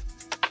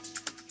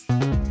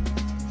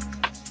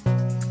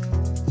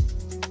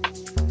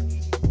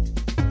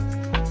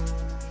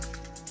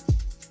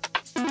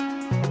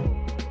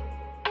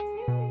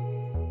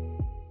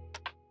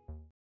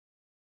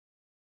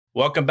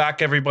 Welcome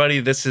back,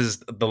 everybody. This is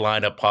the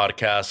Lineup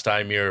Podcast.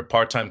 I'm your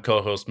part-time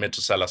co-host,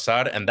 Mitchell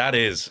Salazar, and that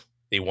is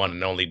the one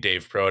and only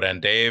Dave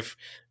Prodan. Dave,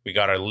 we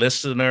got our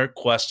listener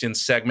question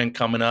segment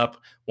coming up.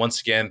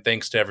 Once again,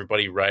 thanks to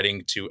everybody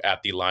writing to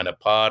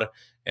 @TheLineupPod.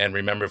 And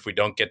remember, if we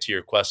don't get to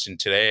your question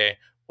today,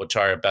 we'll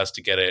try our best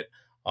to get it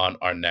on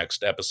our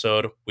next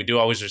episode. We do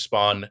always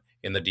respond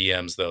in the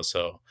DMs, though,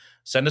 so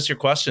send us your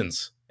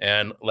questions.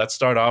 And let's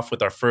start off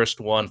with our first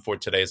one for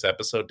today's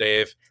episode,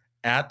 Dave.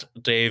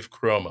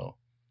 @DaveChromo.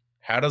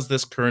 How does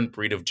this current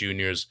breed of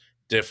juniors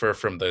differ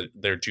from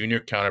their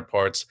junior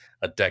counterparts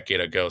a decade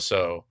ago?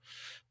 So,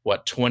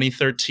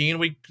 2013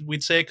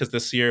 we'd say, because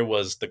this year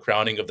was the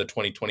crowning of the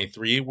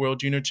 2023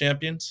 World Junior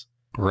Champions?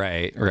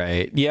 Right.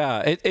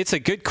 Yeah, it's a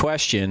good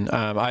question.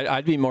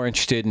 I'd be more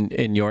interested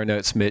in your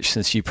notes, Mitch,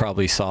 since you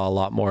probably saw a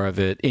lot more of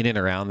it in and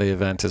around the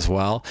event as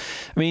well.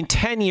 I mean,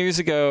 10 years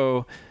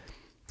ago...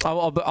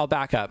 I'll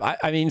back up.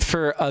 I mean,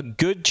 for a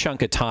good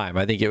chunk of time,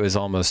 I think it was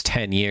almost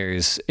 10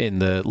 years in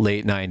the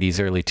late 90s,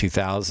 early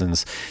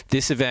 2000s.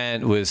 This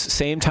event was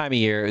same time of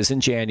year. It was in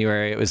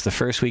January. It was the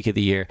first week of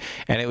the year.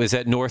 And it was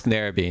at North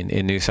Narrabeen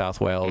in New South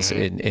Wales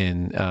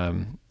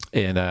in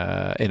in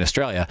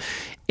Australia,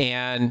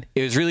 and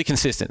it was really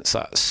consistent.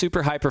 So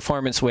super high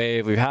performance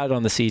wave. We've had it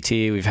on the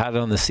CT, we've had it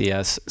on the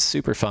CS,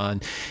 super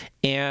fun.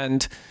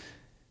 And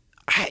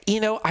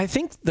I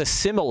think the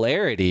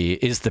similarity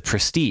is the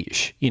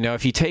prestige.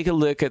 If you take a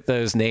look at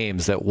those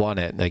names that won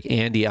it, like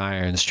Andy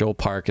Irons, Joel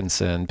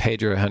Parkinson,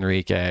 Pedro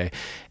Henrique,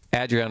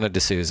 Adriano de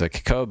Souza,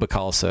 Kekoa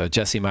Bacalso,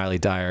 Jesse Miley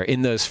Dyer,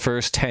 in those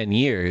first 10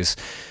 years,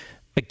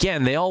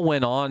 again, they all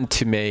went on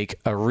to make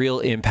a real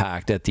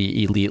impact at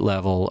the elite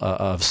level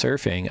of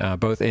surfing,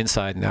 both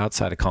inside and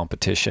outside of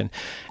competition.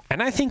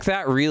 And I think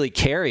that really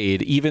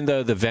carried, even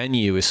though the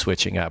venue is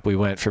switching up. We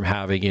went from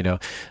having,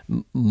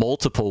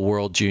 multiple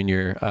World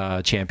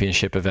Junior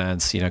Championship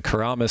events.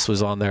 Karamas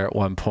was on there at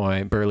one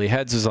point. Burley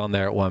Heads was on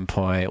there at one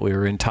point. We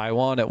were in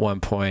Taiwan at one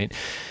point.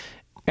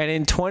 And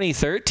in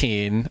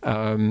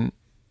 2013,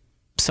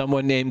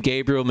 someone named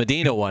Gabriel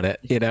Medina won it,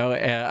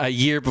 a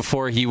year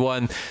before he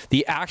won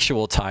the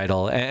actual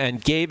title.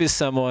 And Gabe is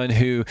someone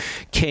who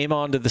came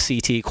onto the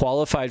CT,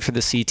 qualified for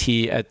the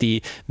CT at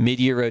the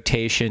mid-year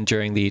rotation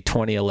during the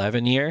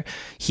 2011 year.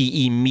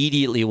 He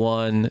immediately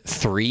won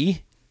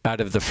 3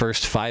 out of the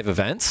first 5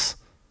 events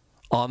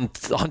on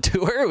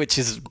tour, which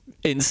is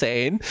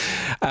insane.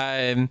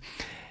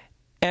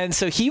 And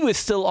so he was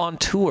still on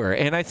tour.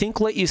 And I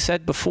think what you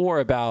said before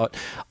about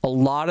a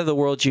lot of the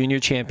World Junior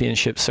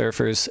Championship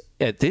surfers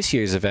at this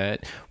year's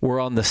event were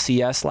on the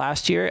CS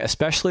last year,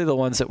 especially the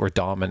ones that were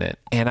dominant.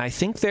 And I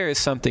think there is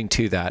something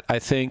to that. I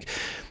think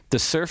the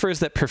surfers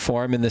that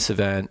perform in this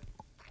event,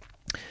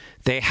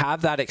 they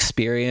have that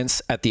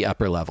experience at the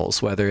upper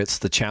levels, whether it's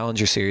the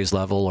Challenger Series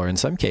level or in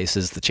some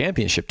cases the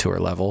Championship Tour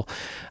level.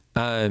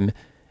 And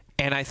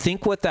I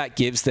think what that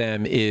gives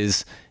them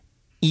is,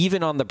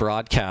 even on the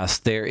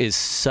broadcast, there is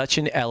such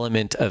an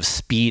element of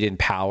speed and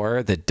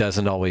power that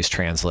doesn't always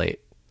translate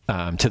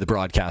to the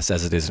broadcast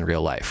as it is in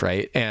real life,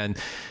 right? And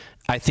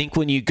I think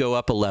when you go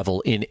up a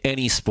level in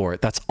any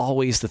sport, that's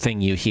always the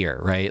thing you hear,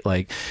 right?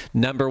 Like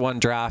number 1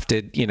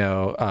 drafted,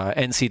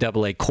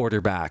 NCAA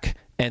quarterback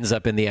ends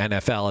up in the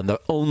NFL, and the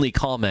only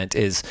comment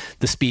is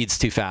the speed's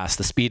too fast.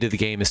 The speed of the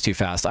game is too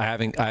fast. I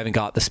haven't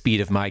got the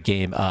speed of my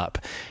game up.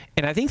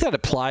 And I think that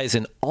applies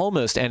in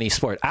almost any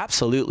sport,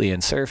 absolutely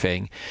in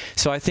surfing.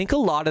 So I think a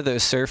lot of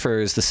those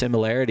surfers, the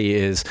similarity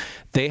is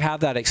they have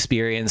that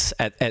experience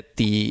at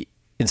the,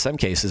 in some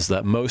cases,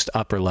 the most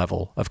upper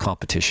level of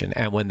competition.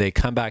 And when they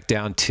come back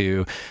down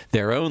to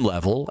their own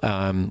level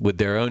with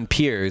their own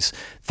peers,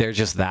 they're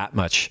just that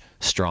much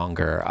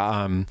stronger.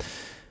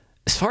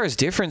 As far as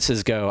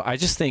differences go, I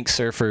just think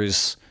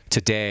surfers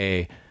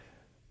today,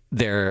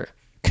 they're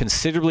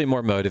considerably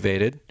more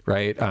motivated,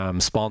 right?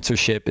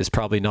 Sponsorship is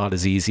probably not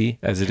as easy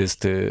as it is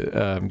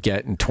to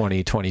get in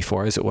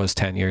 2024 as it was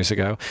 10 years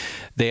ago.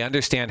 They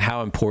understand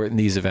how important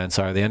these events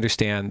are. They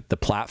understand the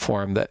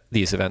platform that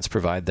these events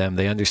provide them.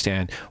 They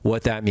understand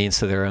what that means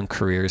to their own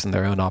careers and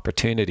their own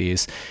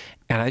opportunities.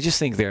 And I just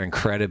think they're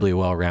incredibly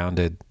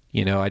well-rounded.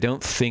 I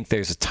don't think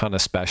there's a ton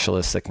of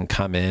specialists that can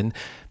come in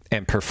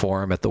and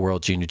perform at the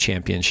World Junior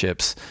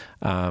Championships.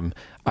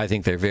 I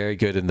think they're very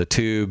good in the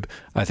tube.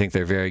 I think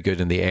they're very good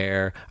in the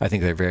air. I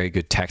think they're very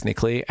good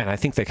technically, and I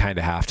think they kind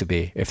of have to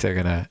be if they're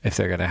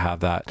gonna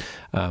have that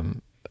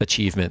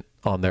achievement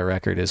on their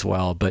record as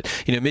well. But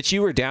Mitch,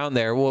 you were down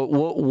there.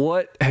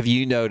 What have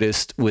you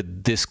noticed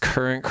with this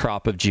current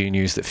crop of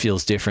juniors that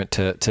feels different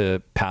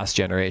to past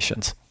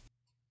generations?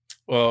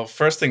 Well,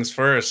 first things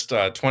first.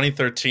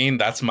 2013.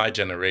 That's my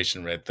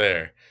generation right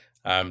there.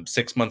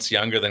 6 months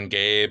younger than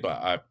Gabe.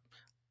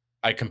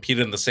 I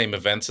competed in the same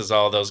events as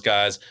all those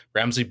guys.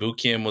 Ramsey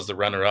Bukiam was the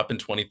runner-up in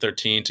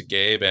 2013 to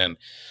Gabe. And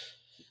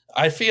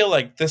I feel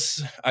like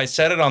this, I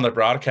said it on the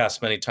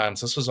broadcast many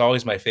times, this was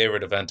always my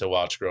favorite event to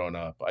watch growing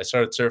up. I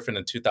started surfing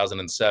in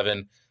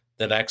 2007.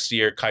 The next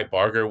year, Kai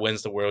Barger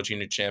wins the World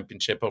Junior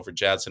Championship over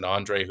Jadson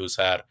Andre, who's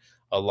had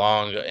a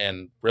long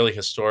and really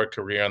historic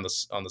career on the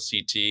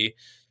CT.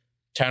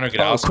 Tanner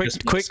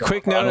Gadowski.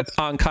 Quick note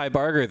on Kai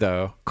Barger,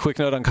 though. Quick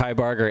note on Kai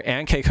Barger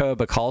and Keikoa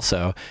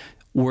Bacalso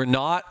were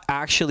not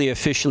actually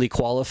officially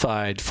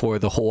qualified for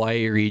the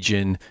Hawaii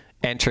region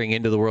entering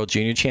into the World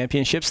Junior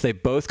Championships. They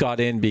both got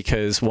in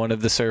because one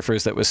of the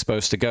surfers that was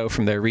supposed to go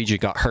from their region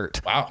got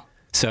hurt. Wow.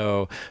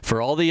 So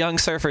for all the young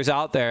surfers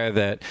out there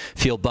that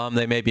feel bummed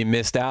they maybe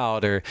missed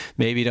out or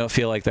maybe don't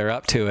feel like they're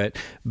up to it,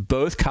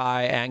 both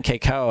Kai and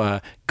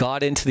Keikoa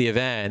got into the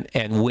event,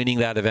 and winning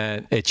that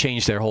event, it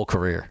changed their whole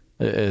career.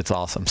 It's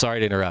awesome. Sorry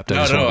to interrupt.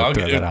 I'll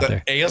get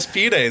the ASP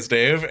days,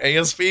 Dave.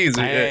 ASPs.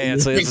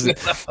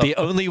 It's the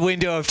only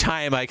window of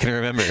time I can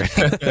remember.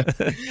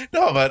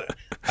 No, but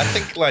I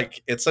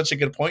think it's such a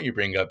good point you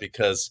bring up,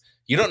 because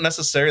you don't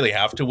necessarily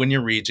have to win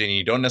your region.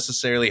 You don't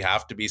necessarily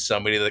have to be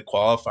somebody that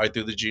qualified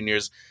through the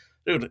juniors.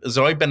 Dude,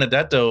 Zoe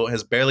Benedetto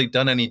has barely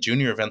done any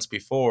junior events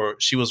before.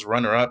 She was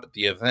runner-up at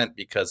the event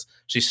because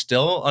she's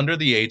still under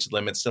the age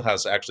limit, still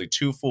has actually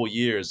 2 full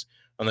years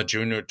on the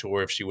junior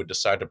tour if she would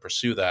decide to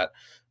pursue that.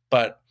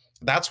 But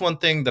that's one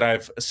thing that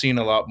I've seen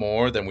a lot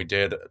more than we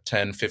did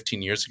 10,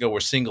 15 years ago. We're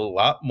seeing a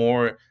lot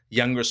more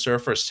younger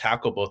surfers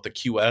tackle both the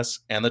QS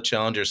and the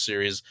Challenger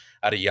Series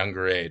at a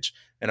younger age.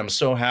 And I'm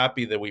so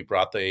happy that we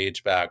brought the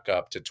age back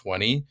up to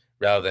 20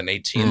 rather than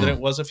 18 than it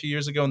was a few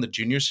years ago in the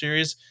junior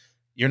series.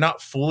 You're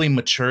not fully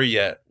mature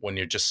yet when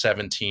you're just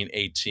 17,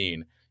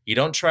 18. You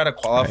don't try to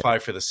qualify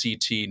for the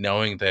CT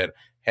knowing that,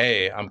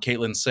 hey, I'm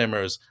Caitlin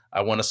Simmers.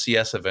 I won a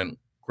CS event.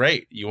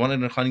 Great. You won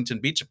it in Huntington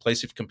Beach, a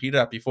place you've competed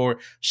at before.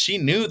 She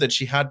knew that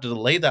she had to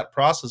delay that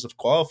process of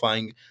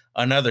qualifying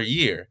another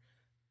year.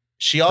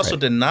 She also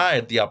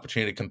denied the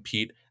opportunity to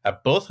compete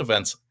at both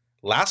events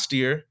last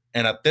year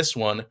and at this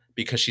one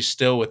because she's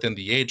still within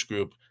the age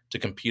group to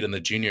compete in the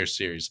junior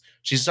series.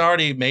 She's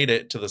already made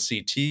it to the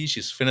CT.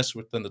 She's finished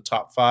within the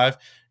top 5.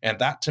 And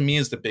that to me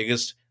is the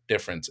biggest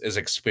difference, is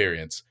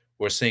experience.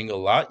 We're seeing a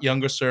lot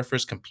younger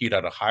surfers compete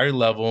at a higher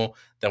level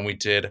than we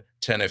did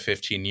 10 or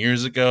 15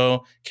 years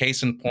ago.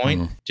 Case in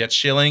point, Jet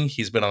Schilling,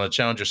 he's been on the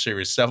Challenger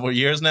Series several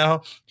years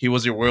now. He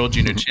was your world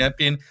junior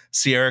champion.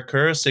 Sierra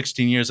Kerr,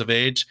 16 years of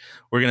age.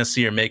 We're going to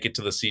see her make it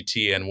to the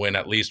CT and win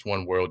at least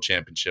one world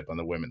championship on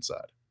the women's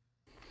side.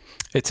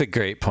 It's a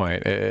great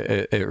point.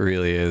 It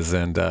really is.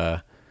 And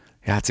yeah,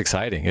 it's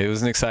exciting. It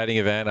was an exciting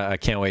event. I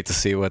can't wait to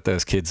see what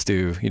those kids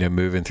do,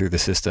 moving through the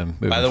system.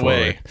 By the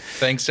way,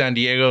 thanks San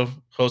Diego.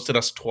 Hosted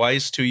us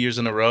twice, 2 years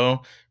in a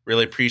row.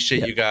 Really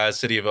appreciate you guys,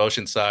 City of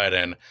Oceanside,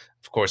 and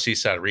of course,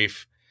 Seaside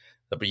Reef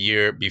the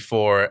year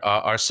before.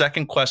 Our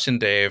second question,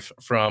 Dave,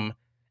 from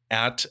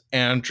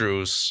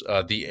 @Andrews.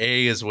 The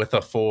A is with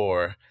a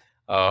 4.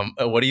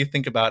 What do you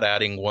think about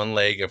adding one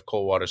leg of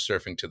cold water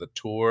surfing to the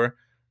tour?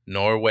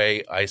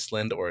 Norway,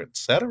 Iceland, or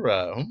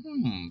etc.?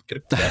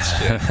 Good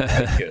question.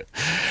 I like it.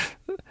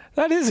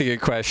 That is a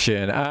good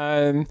question.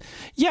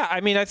 Yeah,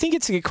 I mean, I think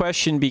it's a good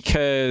question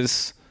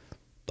because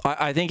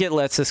I think it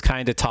lets us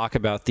kind of talk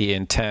about the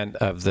intent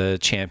of the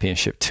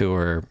championship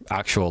tour,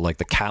 like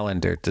the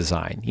calendar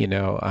design,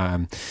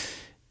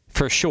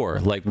 for sure.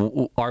 Like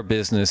our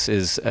business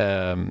is,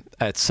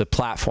 it's a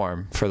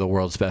platform for the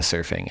world's best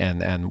surfing.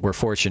 And we're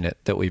fortunate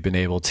that we've been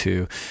able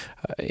to,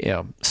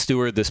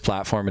 steward this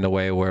platform in a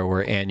way where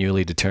we're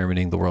annually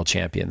determining the world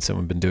champions. And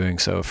we've been doing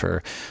so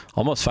for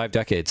almost 5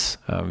 decades.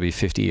 It'll be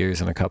 50 years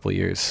in a couple of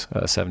years,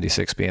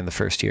 76 being the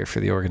first year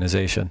for the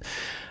organization.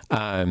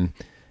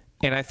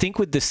 And I think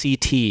with the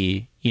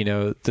CT,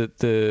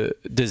 the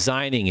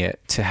designing it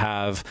to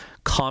have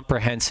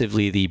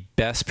comprehensively the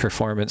best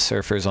performance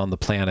surfers on the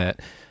planet,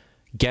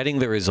 getting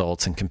the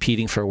results and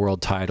competing for a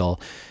world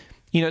title,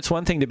 it's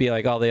one thing to be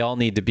like, oh, they all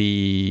need to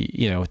be,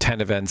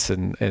 10 events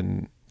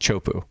in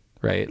Chopu,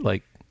 right?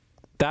 Like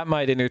that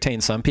might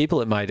entertain some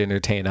people, it might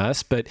entertain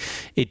us, but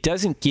it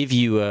doesn't give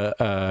you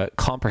a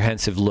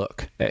comprehensive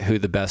look at who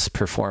the best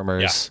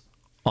performers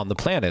on the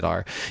planet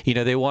are.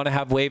 They want to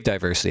have wave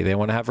diversity. They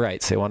want to have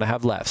rights. They want to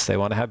have lefts. They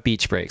want to have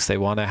beach breaks. They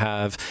want to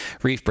have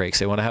reef breaks.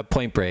 They want to have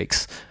point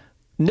breaks.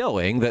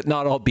 Knowing that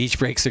not all beach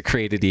breaks are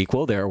created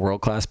equal. There are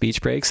world-class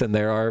beach breaks and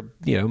there are,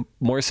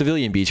 more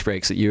civilian beach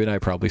breaks that you and I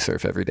probably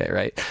surf every day,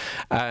 right?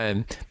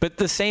 But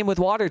the same with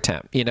water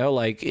temp,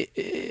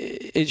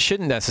 it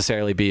shouldn't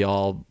necessarily be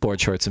all board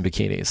shorts and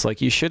bikinis.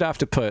 Like you should have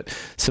to put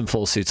some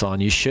full suits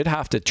on. You should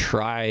have to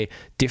try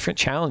different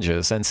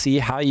challenges and see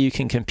how you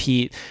can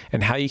compete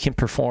and how you can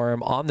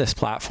perform on this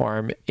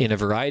platform in a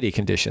variety of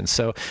conditions.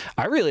 So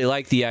I really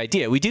like the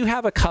idea. We do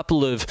have a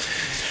couple of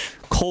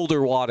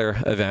colder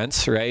water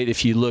events, right?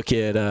 If you look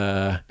at,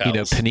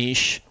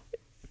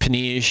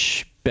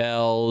 Peniche,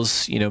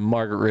 Bells,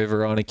 Margaret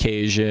River on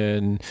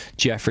occasion,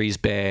 Jeffreys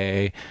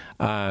Bay.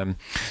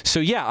 So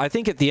yeah, I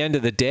think at the end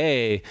of the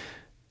day,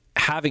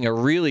 having a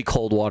really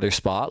cold water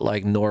spot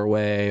like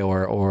Norway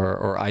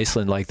or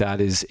Iceland like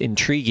that is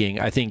intriguing.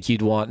 I think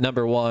you'd want,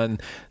 number one,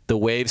 the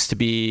waves to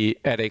be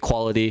at a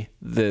quality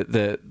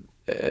that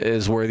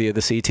is worthy of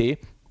the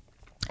CT.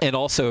 And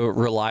also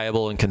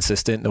reliable and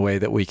consistent in a way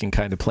that we can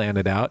kind of plan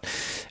it out.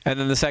 And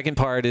then the second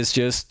part is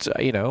just,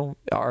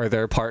 are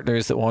there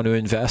partners that want to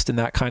invest in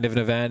that kind of an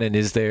event? And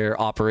is there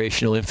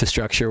operational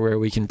infrastructure where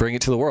we can bring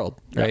it to the world,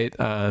 right?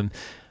 I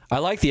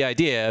like the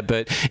idea,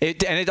 but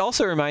it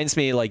also reminds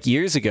me like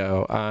years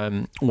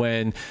ago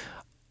when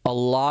a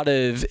lot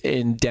of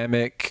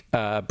endemic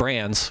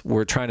brands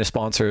were trying to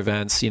sponsor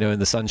events, in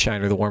the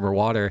sunshine or the warmer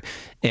water.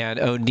 And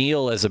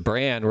O'Neill as a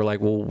brand were like,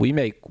 well, we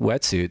make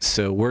wetsuits,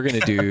 so we're going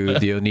to do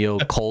the O'Neill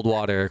Cold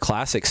Water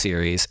Classic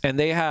Series. And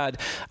they had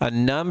a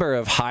number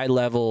of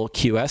high-level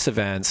QS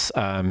events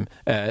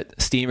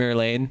at Steamer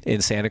Lane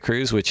in Santa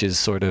Cruz, which is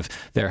sort of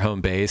their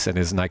home base and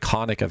is an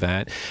iconic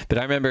event. But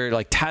I remember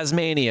like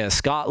Tasmania,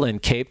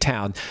 Scotland, Cape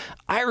Town.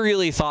 I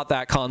really thought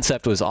that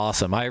concept was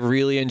awesome. I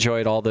really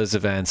enjoyed all those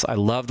events. I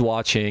loved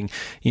watching,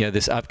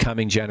 this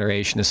upcoming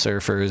generation of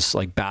surfers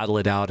like battle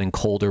it out in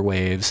colder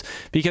waves,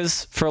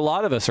 because for a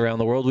lot of us around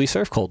the world, we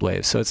surf cold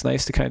waves. So it's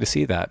nice to kind of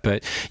see that.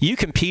 But you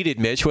competed,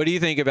 Mitch. What do you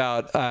think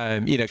about,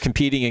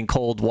 competing in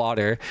cold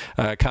water,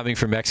 coming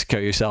from Mexico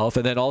yourself?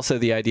 And then also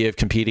the idea of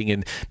competing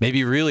in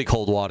maybe really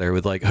cold water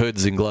with like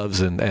hoods and gloves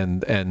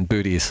and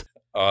booties.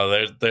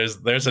 Oh,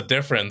 there's a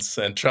difference,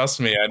 and trust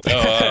me,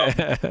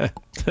 I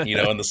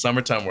know. In the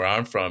summertime where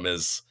I'm from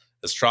is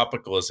as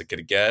tropical as it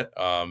could get,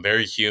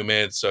 very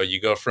humid. So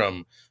you go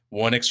from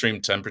one extreme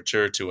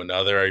temperature to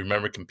another. I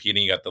remember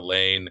competing at the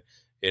lane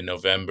in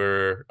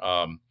November.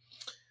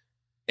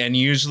 And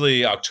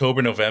usually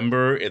October,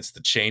 November, it's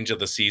the change of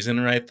the season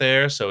right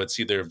there. So it's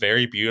either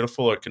very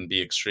beautiful or it can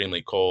be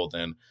extremely cold.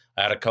 And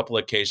I had a couple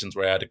of occasions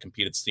where I had to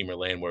compete at Steamer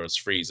Lane where it was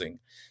freezing.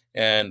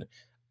 And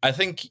I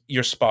think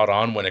you're spot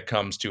on when it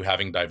comes to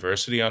having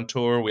diversity on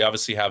tour. We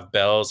obviously have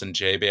Bells and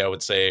J-Bay, I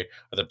would say,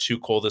 are the two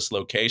coldest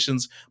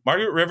locations.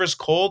 Margaret River's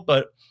cold,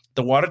 but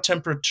the water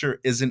temperature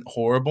isn't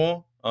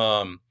horrible.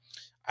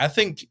 I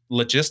think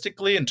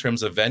logistically, in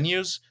terms of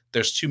venues,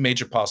 there's two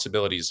major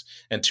possibilities,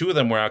 and two of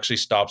them were actually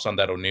stops on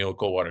that O'Neill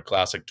Coldwater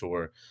Classic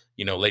tour,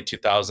 late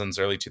 2000s,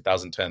 early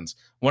 2010s.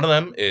 One of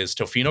them is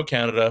Tofino,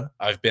 Canada.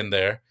 I've been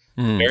there.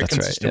 Very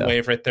consistent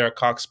wave right there at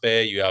Cox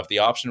Bay. You have the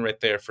option right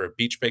there for a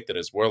beach break that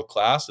is world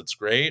class. It's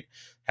great.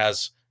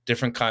 Has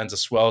different kinds of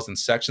swells and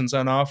sections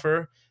on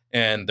offer.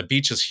 And the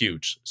beach is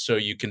huge. So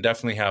you can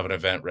definitely have an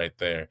event right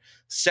there.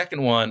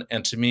 Second one,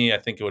 and to me, I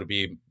think it would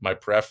be my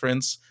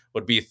preference,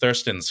 would be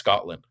Thurston,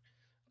 Scotland.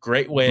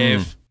 Great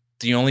wave.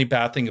 The only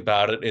bad thing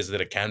about it is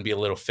that it can be a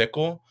little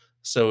fickle.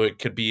 So it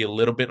could be a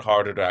little bit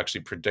harder to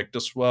actually predict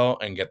a swell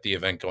and get the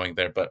event going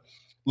there. But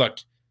look,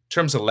 in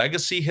terms of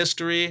legacy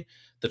history,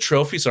 the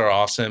trophies are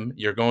awesome.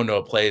 You're going to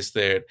a place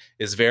that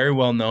is very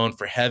well known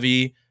for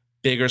heavy,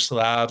 bigger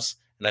slabs.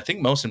 And I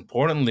think most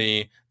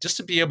importantly, just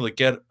to be able to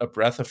get a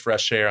breath of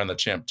fresh air on the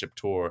championship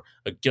tour,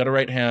 a good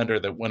right-hander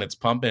that when it's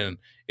pumping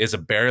is a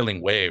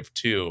barreling wave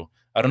too.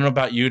 I don't know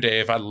about you,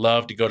 Dave. I'd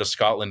love to go to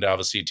Scotland to have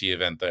a CT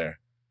event there.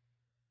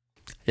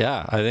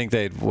 Yeah, I think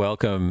they'd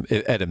welcome,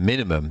 at a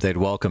minimum, they'd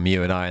welcome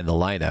you and I in the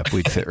lineup.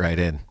 We'd fit right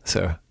in.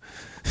 So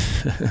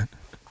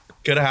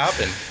could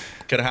happen.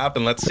 Could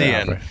happen. Let's see.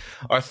 And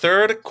our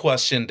third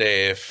question,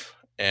 Dave,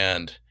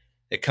 and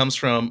it comes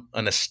from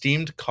an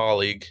esteemed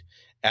colleague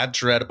at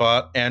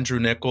Dreadbot, Andrew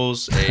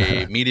Nichols,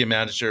 a media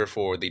manager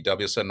for the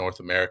WSN North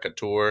America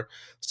Tour.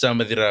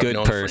 Somebody that I've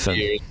known for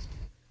years.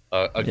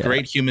 A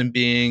great human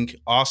being,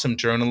 awesome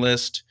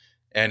journalist.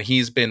 And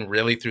he's been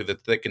really through the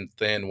thick and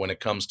thin when it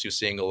comes to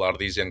seeing a lot of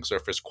these young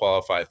surfers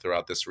qualify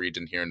throughout this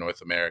region here in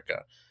North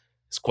America.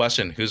 His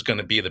question, who's going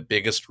to be the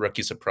biggest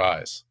rookie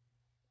surprise?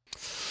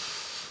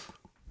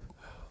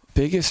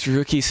 Biggest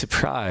rookie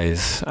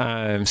surprise.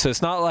 So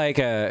it's not like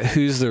a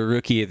who's the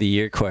rookie of the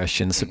year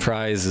question.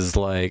 Surprise is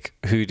like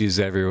who does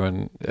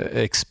everyone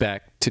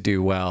expect to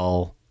do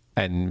well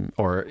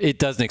or it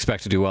doesn't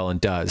expect to do well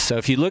and does. So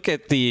if you look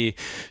at the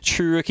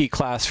true rookie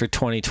class for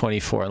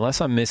 2024,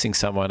 unless I'm missing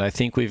someone, I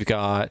think we've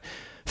got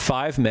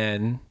 5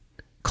 men: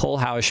 Cole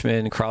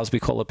Hauschman, Crosby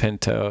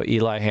Colapinto,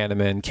 Eli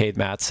Hanneman, Cade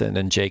Matson,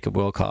 and Jacob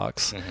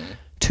Wilcox.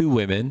 2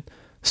 women,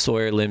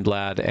 Sawyer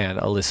Lindblad and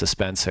Alyssa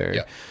Spencer.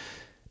 Yep.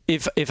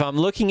 If I'm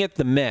looking at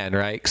the men,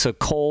 right? So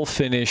Cole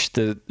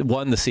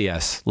won the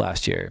CS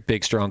last year.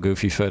 Big, strong,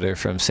 goofy footer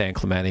from San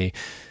Clemente.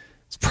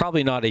 It's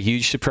probably not a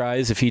huge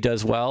surprise if he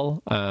does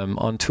well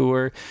on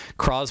tour.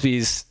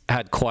 Crosby's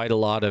had quite a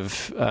lot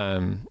of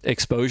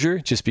exposure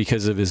just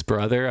because of his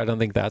brother. I don't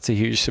think that's a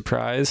huge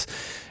surprise.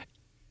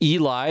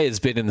 Eli has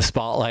been in the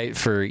spotlight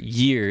for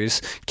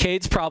years.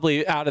 Cade's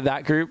probably out of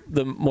that group,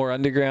 the more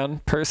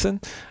underground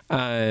person.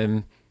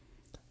 But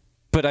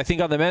I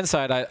think on the men's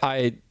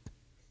side,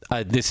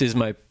 this is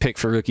my pick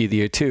for rookie of the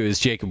year too, is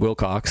Jacob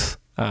Wilcox.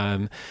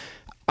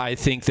 I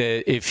think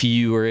that if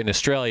you were in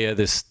Australia,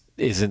 this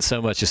isn't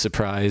so much a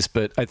surprise,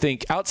 but I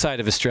think outside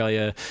of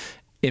Australia,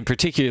 and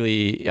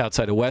particularly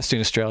outside of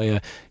Western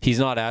Australia, he's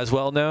not as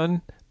well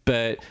known,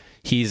 but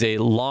he's a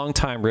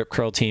long-time Rip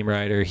Curl team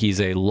rider. He's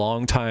a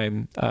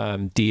long-time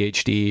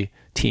DHD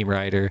team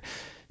rider.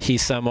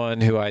 He's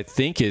someone who I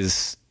think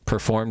is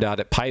performed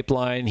out at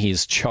Pipeline.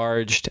 He's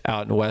charged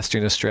out in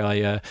Western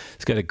Australia.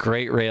 He's got a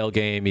great rail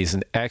game. He's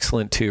an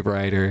excellent tube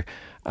rider.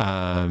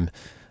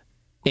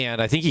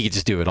 And I think he could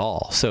just do it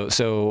all.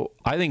 So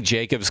I think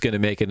Jacob's going to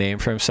make a name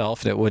for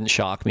himself, and it wouldn't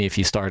shock me if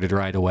he started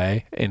right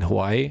away in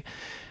Hawaii.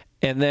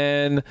 And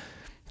then,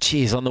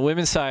 on the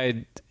women's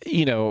side,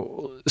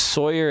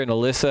 Sawyer and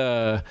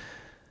Alyssa,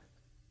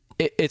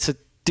 it's a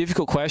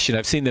difficult question.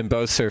 I've seen them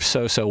both surf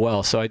so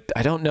well. So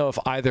I don't know if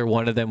either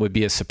one of them would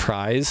be a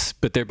surprise,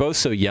 but they're both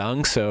so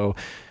young. So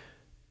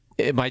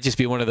it might just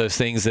be one of those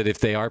things that if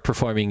they are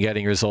performing and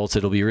getting results,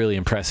 it'll be really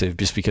impressive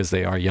just because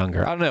they are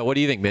younger. I don't know. What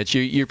do you think, Mitch?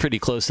 You're pretty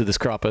close to this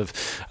crop of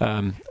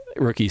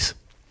rookies.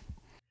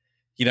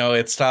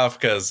 It's tough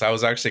because I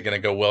was actually going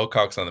to go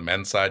Wilcox on the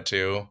men's side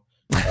too.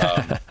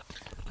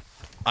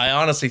 I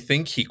honestly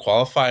think he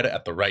qualified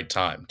at the right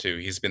time too.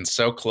 He's been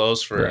so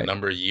close for a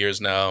number of years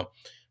now.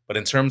 But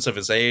in terms of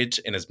his age,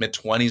 in his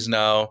mid-20s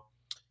now,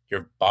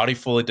 your body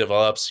fully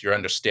develops. You're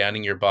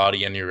understanding your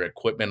body and your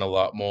equipment a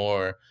lot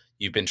more.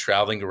 You've been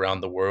traveling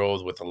around the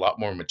world with a lot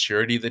more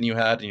maturity than you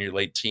had in your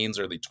late teens,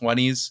 early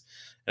 20s.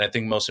 And I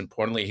think most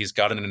importantly, he's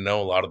gotten to know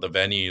a lot of the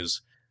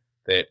venues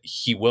that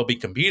he will be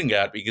competing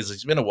at because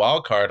he's been a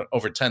wild card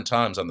over 10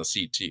 times on the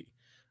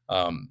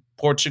CT.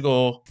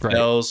 Portugal,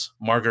 Bells,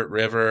 Margaret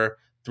River,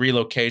 3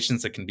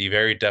 locations that can be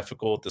very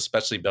difficult,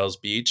 especially Bells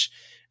Beach.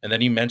 And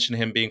then you mentioned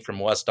him being from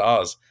West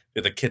Oz.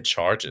 The kid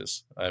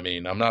charges. I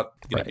mean, I'm not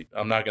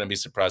gonna be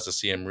surprised to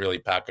see him really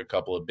pack a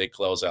couple of big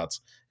closeouts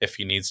if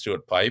he needs to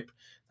at pipe.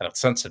 And at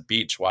Sunset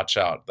Beach, watch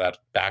out. That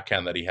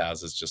backhand that he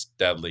has is just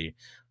deadly.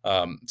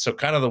 So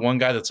kind of the one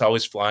guy that's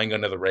always flying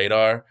under the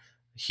radar.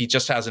 He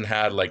just hasn't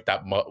had like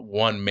that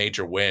one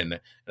major win.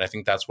 And I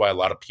think that's why a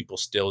lot of people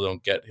still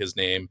don't get his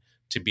name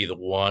to be the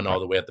one all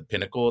the way at the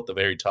pinnacle at the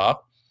very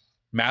top.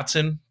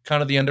 Mattson,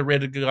 kind of the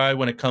underrated guy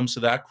when it comes to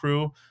that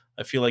crew.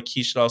 I feel like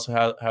he should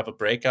also have a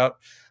breakout.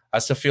 I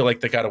still feel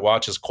like the guy to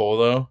watch is Cole,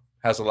 though.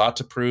 Has a lot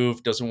to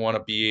prove, doesn't want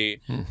to be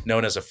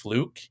known as a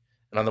fluke.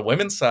 And on the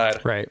women's side,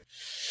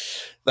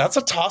 that's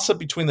a toss-up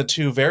between the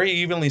two. Very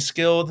evenly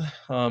skilled.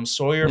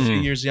 Sawyer, a few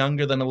years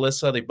younger than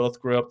Alyssa. They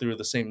both grew up through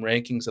the same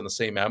rankings and the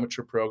same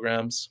amateur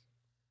programs.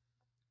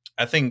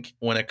 I think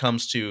when it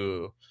comes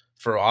to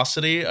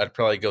ferocity, I'd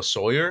probably go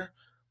Sawyer.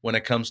 When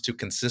it comes to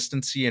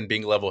consistency and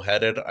being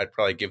level-headed, I'd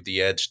probably give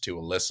the edge to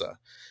Alyssa.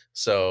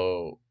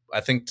 So I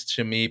think,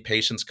 to me,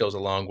 patience goes a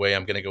long way.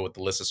 I'm going to go with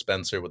Alyssa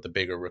Spencer with the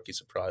bigger rookie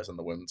surprise on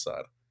the women's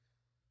side.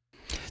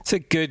 It's a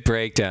good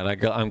breakdown.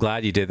 I'm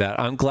glad you did that.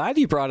 I'm glad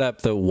you brought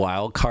up the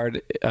wild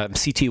card,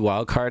 CT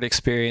wild card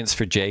experience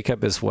for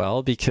Jacob as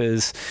well,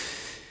 because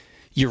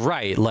you're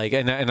right. Like,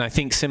 and I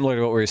think similar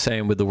to what we were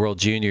saying with the World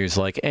Juniors,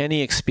 like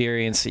any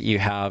experience that you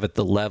have at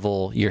the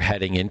level you're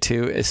heading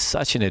into is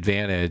such an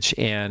advantage.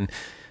 And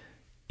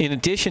in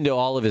addition to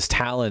all of his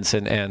talents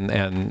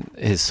and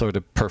his sort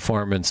of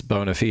performance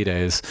bona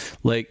fides,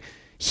 like,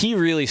 he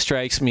really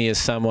strikes me as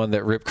someone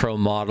that Rip Curl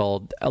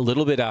modeled a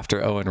little bit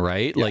after Owen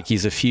Wright. Yeah. Like,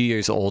 he's a few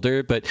years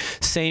older, but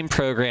same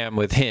program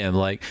with him.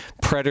 Like,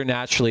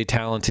 preternaturally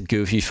talented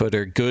goofy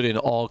footer, good in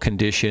all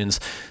conditions.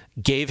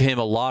 Gave him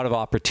a lot of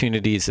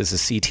opportunities as a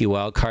CT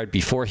wildcard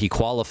before he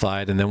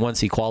qualified. And then once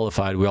he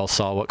qualified, we all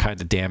saw what kind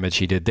of damage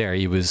he did there.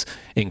 He was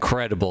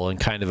incredible and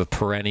kind of a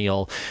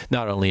perennial,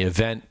 not only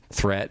event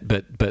threat,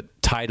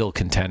 but title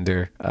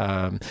contender.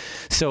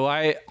 So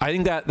I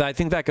think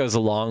that goes a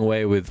long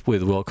way with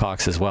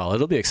Wilcox as well.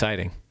 It'll be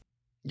exciting.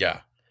 Yeah.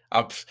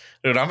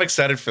 I'm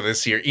excited for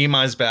this year.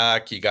 Imai's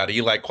back. You got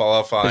Eli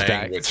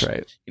qualifying, which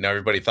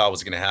everybody thought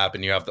was going to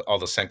happen. You have all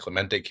the San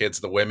Clemente kids,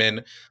 the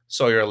women,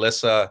 Sawyer,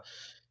 Alyssa.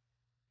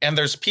 And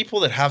there's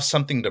people that have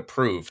something to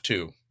prove,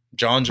 too.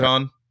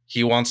 John,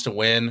 he wants to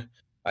win.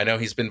 I know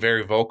he's been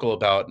very vocal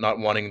about not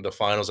wanting the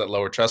finals at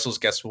lower trestles.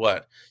 Guess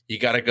what? You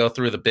got to go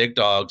through the big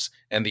dogs,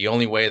 and the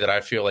only way that I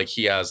feel like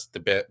he has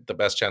the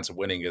best chance of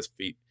winning is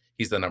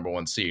he's the number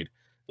one seed.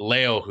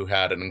 Leo, who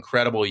had an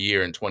incredible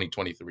year in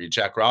 2023.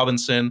 Jack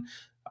Robinson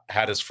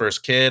had his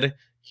first kid.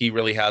 He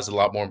really has a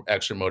lot more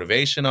extra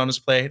motivation on his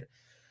plate.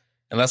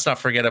 And let's not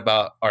forget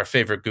about our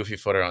favorite goofy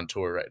footer on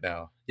tour right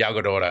now,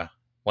 Yago Dora.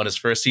 Won his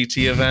first CT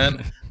event.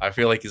 I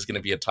feel like he's going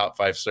to be a top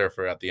 5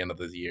 surfer at the end of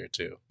the year,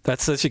 too.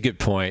 That's such a good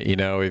point.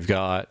 We've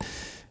got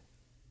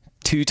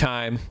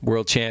 2-time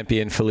world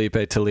champion Felipe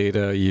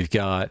Toledo. You've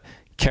got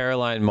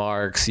Caroline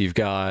Marks. You've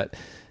got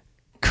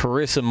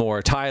Carissa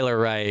Moore, Tyler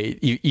Wright.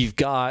 You've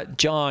got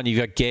John. You've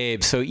got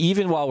Gabe. So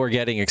even while we're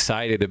getting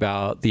excited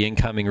about the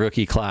incoming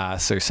rookie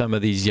class or some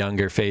of these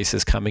younger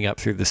faces coming up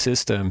through the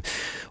system,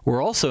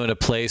 we're also in a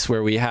place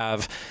where we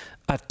have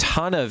a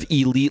ton of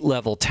elite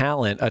level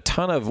talent, a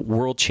ton of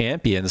world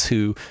champions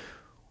who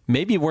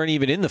maybe weren't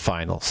even in the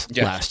finals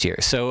last year.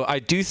 So I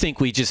do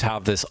think we just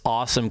have this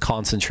awesome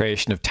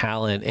concentration of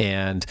talent,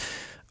 and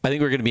I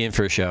think we're going to be in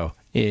for a show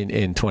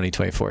in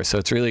 2024. So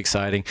it's really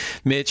exciting.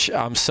 Mitch,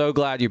 I'm so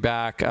glad you're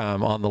back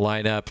on the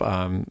lineup.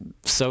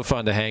 So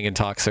fun to hang and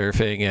talk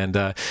surfing.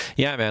 And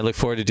yeah, man, look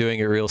forward to doing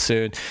it real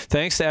soon.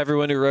 Thanks to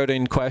everyone who wrote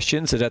in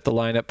questions at the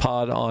Lineup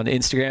Pod on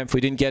Instagram. If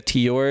we didn't get to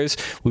yours,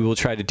 we will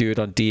try to do it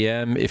on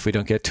DM. If we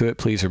don't get to it,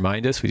 please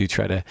remind us. We do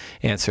try to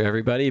answer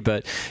everybody.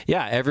 But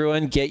yeah,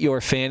 everyone get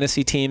your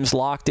fantasy teams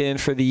locked in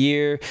for the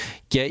year.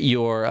 Get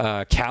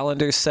your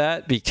calendar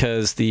set,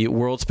 because the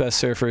world's best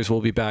surfers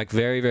will be back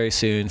very, very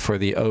soon for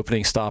the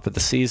opening stop of the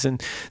season,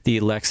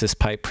 the Lexus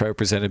Pipe Pro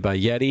presented by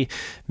Yeti.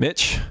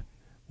 Mitch,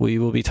 we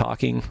will be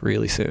talking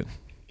really soon.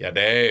 Yeah,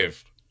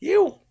 Dave.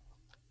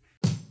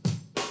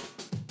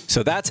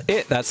 So that's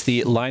it. That's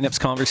the Lineups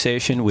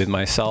conversation with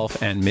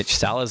myself and Mitch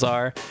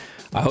Salazar.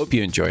 I hope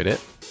you enjoyed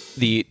it.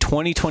 The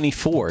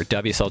 2024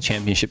 WSL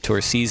Championship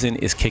Tour season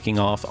is kicking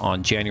off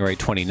on January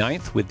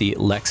 29th with the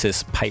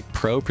Lexus Pipe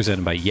Pro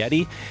presented by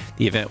Yeti.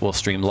 The event will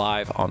stream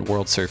live on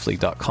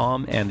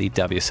worldsurfleague.com and the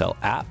WSL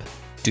app.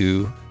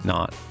 Do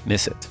not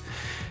miss it.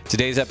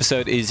 Today's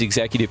episode is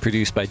executive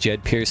produced by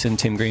Jed Pearson,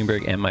 Tim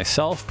Greenberg, and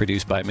myself,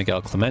 produced by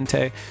Miguel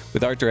Clemente,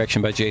 with art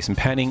direction by Jason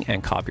Penning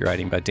and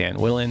copywriting by Dan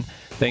Willen.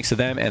 Thanks to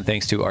them, and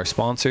thanks to our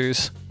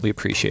sponsors. We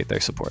appreciate their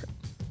support.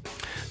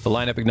 The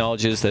Lineup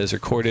acknowledges that it is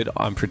recorded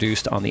and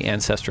produced on the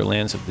ancestral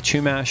lands of the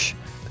Chumash,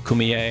 the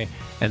Kumeyaay,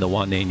 and the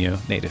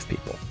Juaneño Native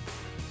people.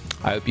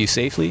 I hope you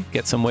safely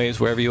get some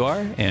waves wherever you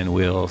are, and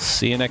we'll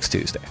see you next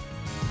Tuesday.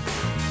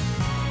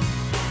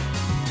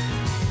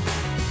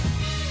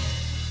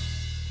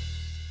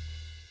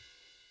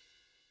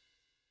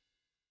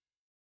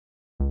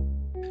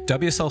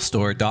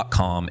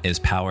 WSLStore.com is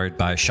powered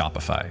by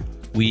Shopify.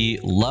 We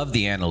love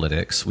the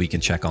analytics we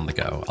can check on the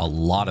go. A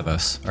lot of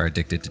us are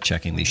addicted to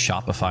checking the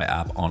Shopify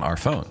app on our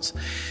phones.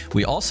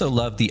 We also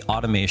love the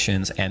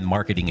automations and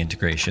marketing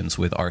integrations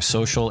with our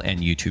social and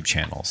YouTube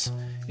channels.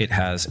 It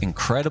has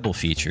incredible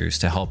features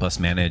to help us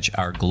manage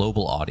our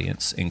global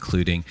audience,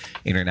 including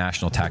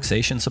international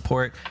taxation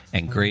support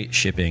and great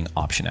shipping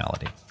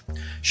optionality.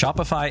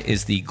 Shopify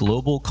is the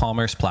global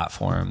commerce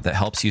platform that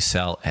helps you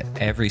sell at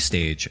every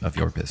stage of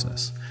your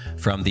business.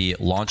 From the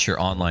launch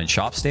your online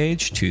shop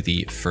stage to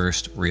the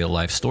first real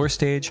life store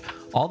stage,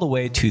 all the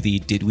way to the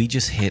did we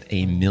just hit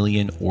 1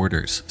 million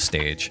orders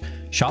stage,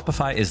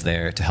 Shopify is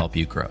there to help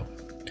you grow.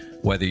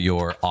 Whether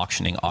you're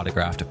auctioning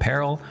autographed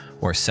apparel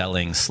or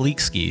selling sleek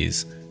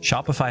skis,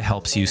 Shopify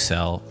helps you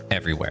sell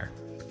everywhere.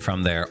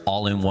 From their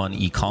all-in-one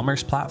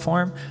e-commerce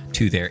platform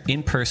to their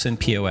in-person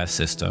POS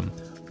system,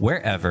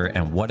 wherever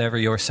and whatever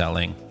you're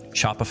selling,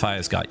 Shopify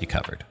has got you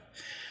covered.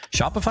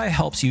 Shopify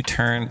helps you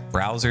turn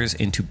browsers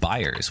into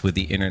buyers with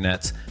the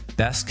internet's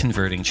best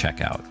converting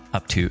checkout,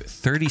 up to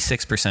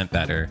 36%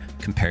 better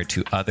compared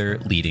to other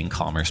leading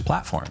commerce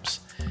platforms.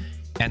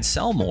 And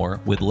sell more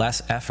with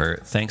less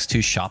effort thanks to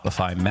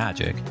Shopify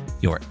Magic,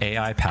 your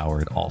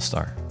AI-powered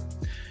all-star.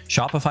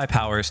 Shopify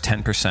powers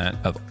 10%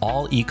 of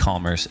all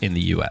e-commerce in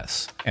the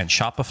US, and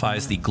Shopify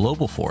is the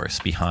global force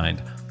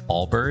behind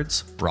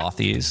Allbirds,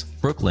 Rothy's,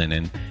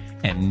 Brooklinen,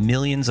 and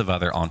millions of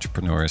other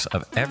entrepreneurs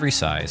of every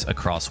size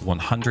across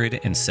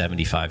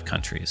 175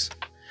 countries.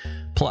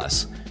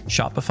 Plus,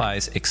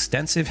 Shopify's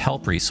extensive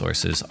help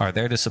resources are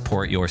there to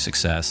support your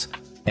success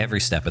every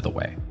step of the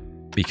way.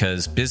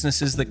 Because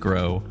businesses that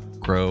grow,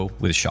 grow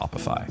with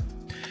Shopify.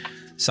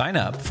 Sign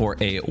up for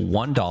a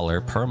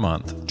 $1 per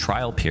month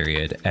trial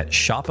period at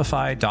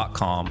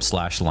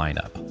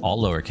shopify.com/lineup,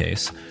 all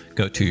lowercase.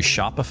 Go to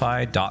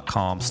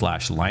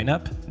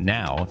shopify.com/lineup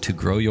now to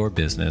grow your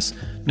business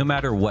no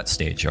matter what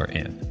stage you're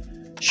in.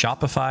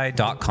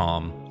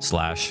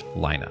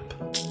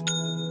 Shopify.com/lineup.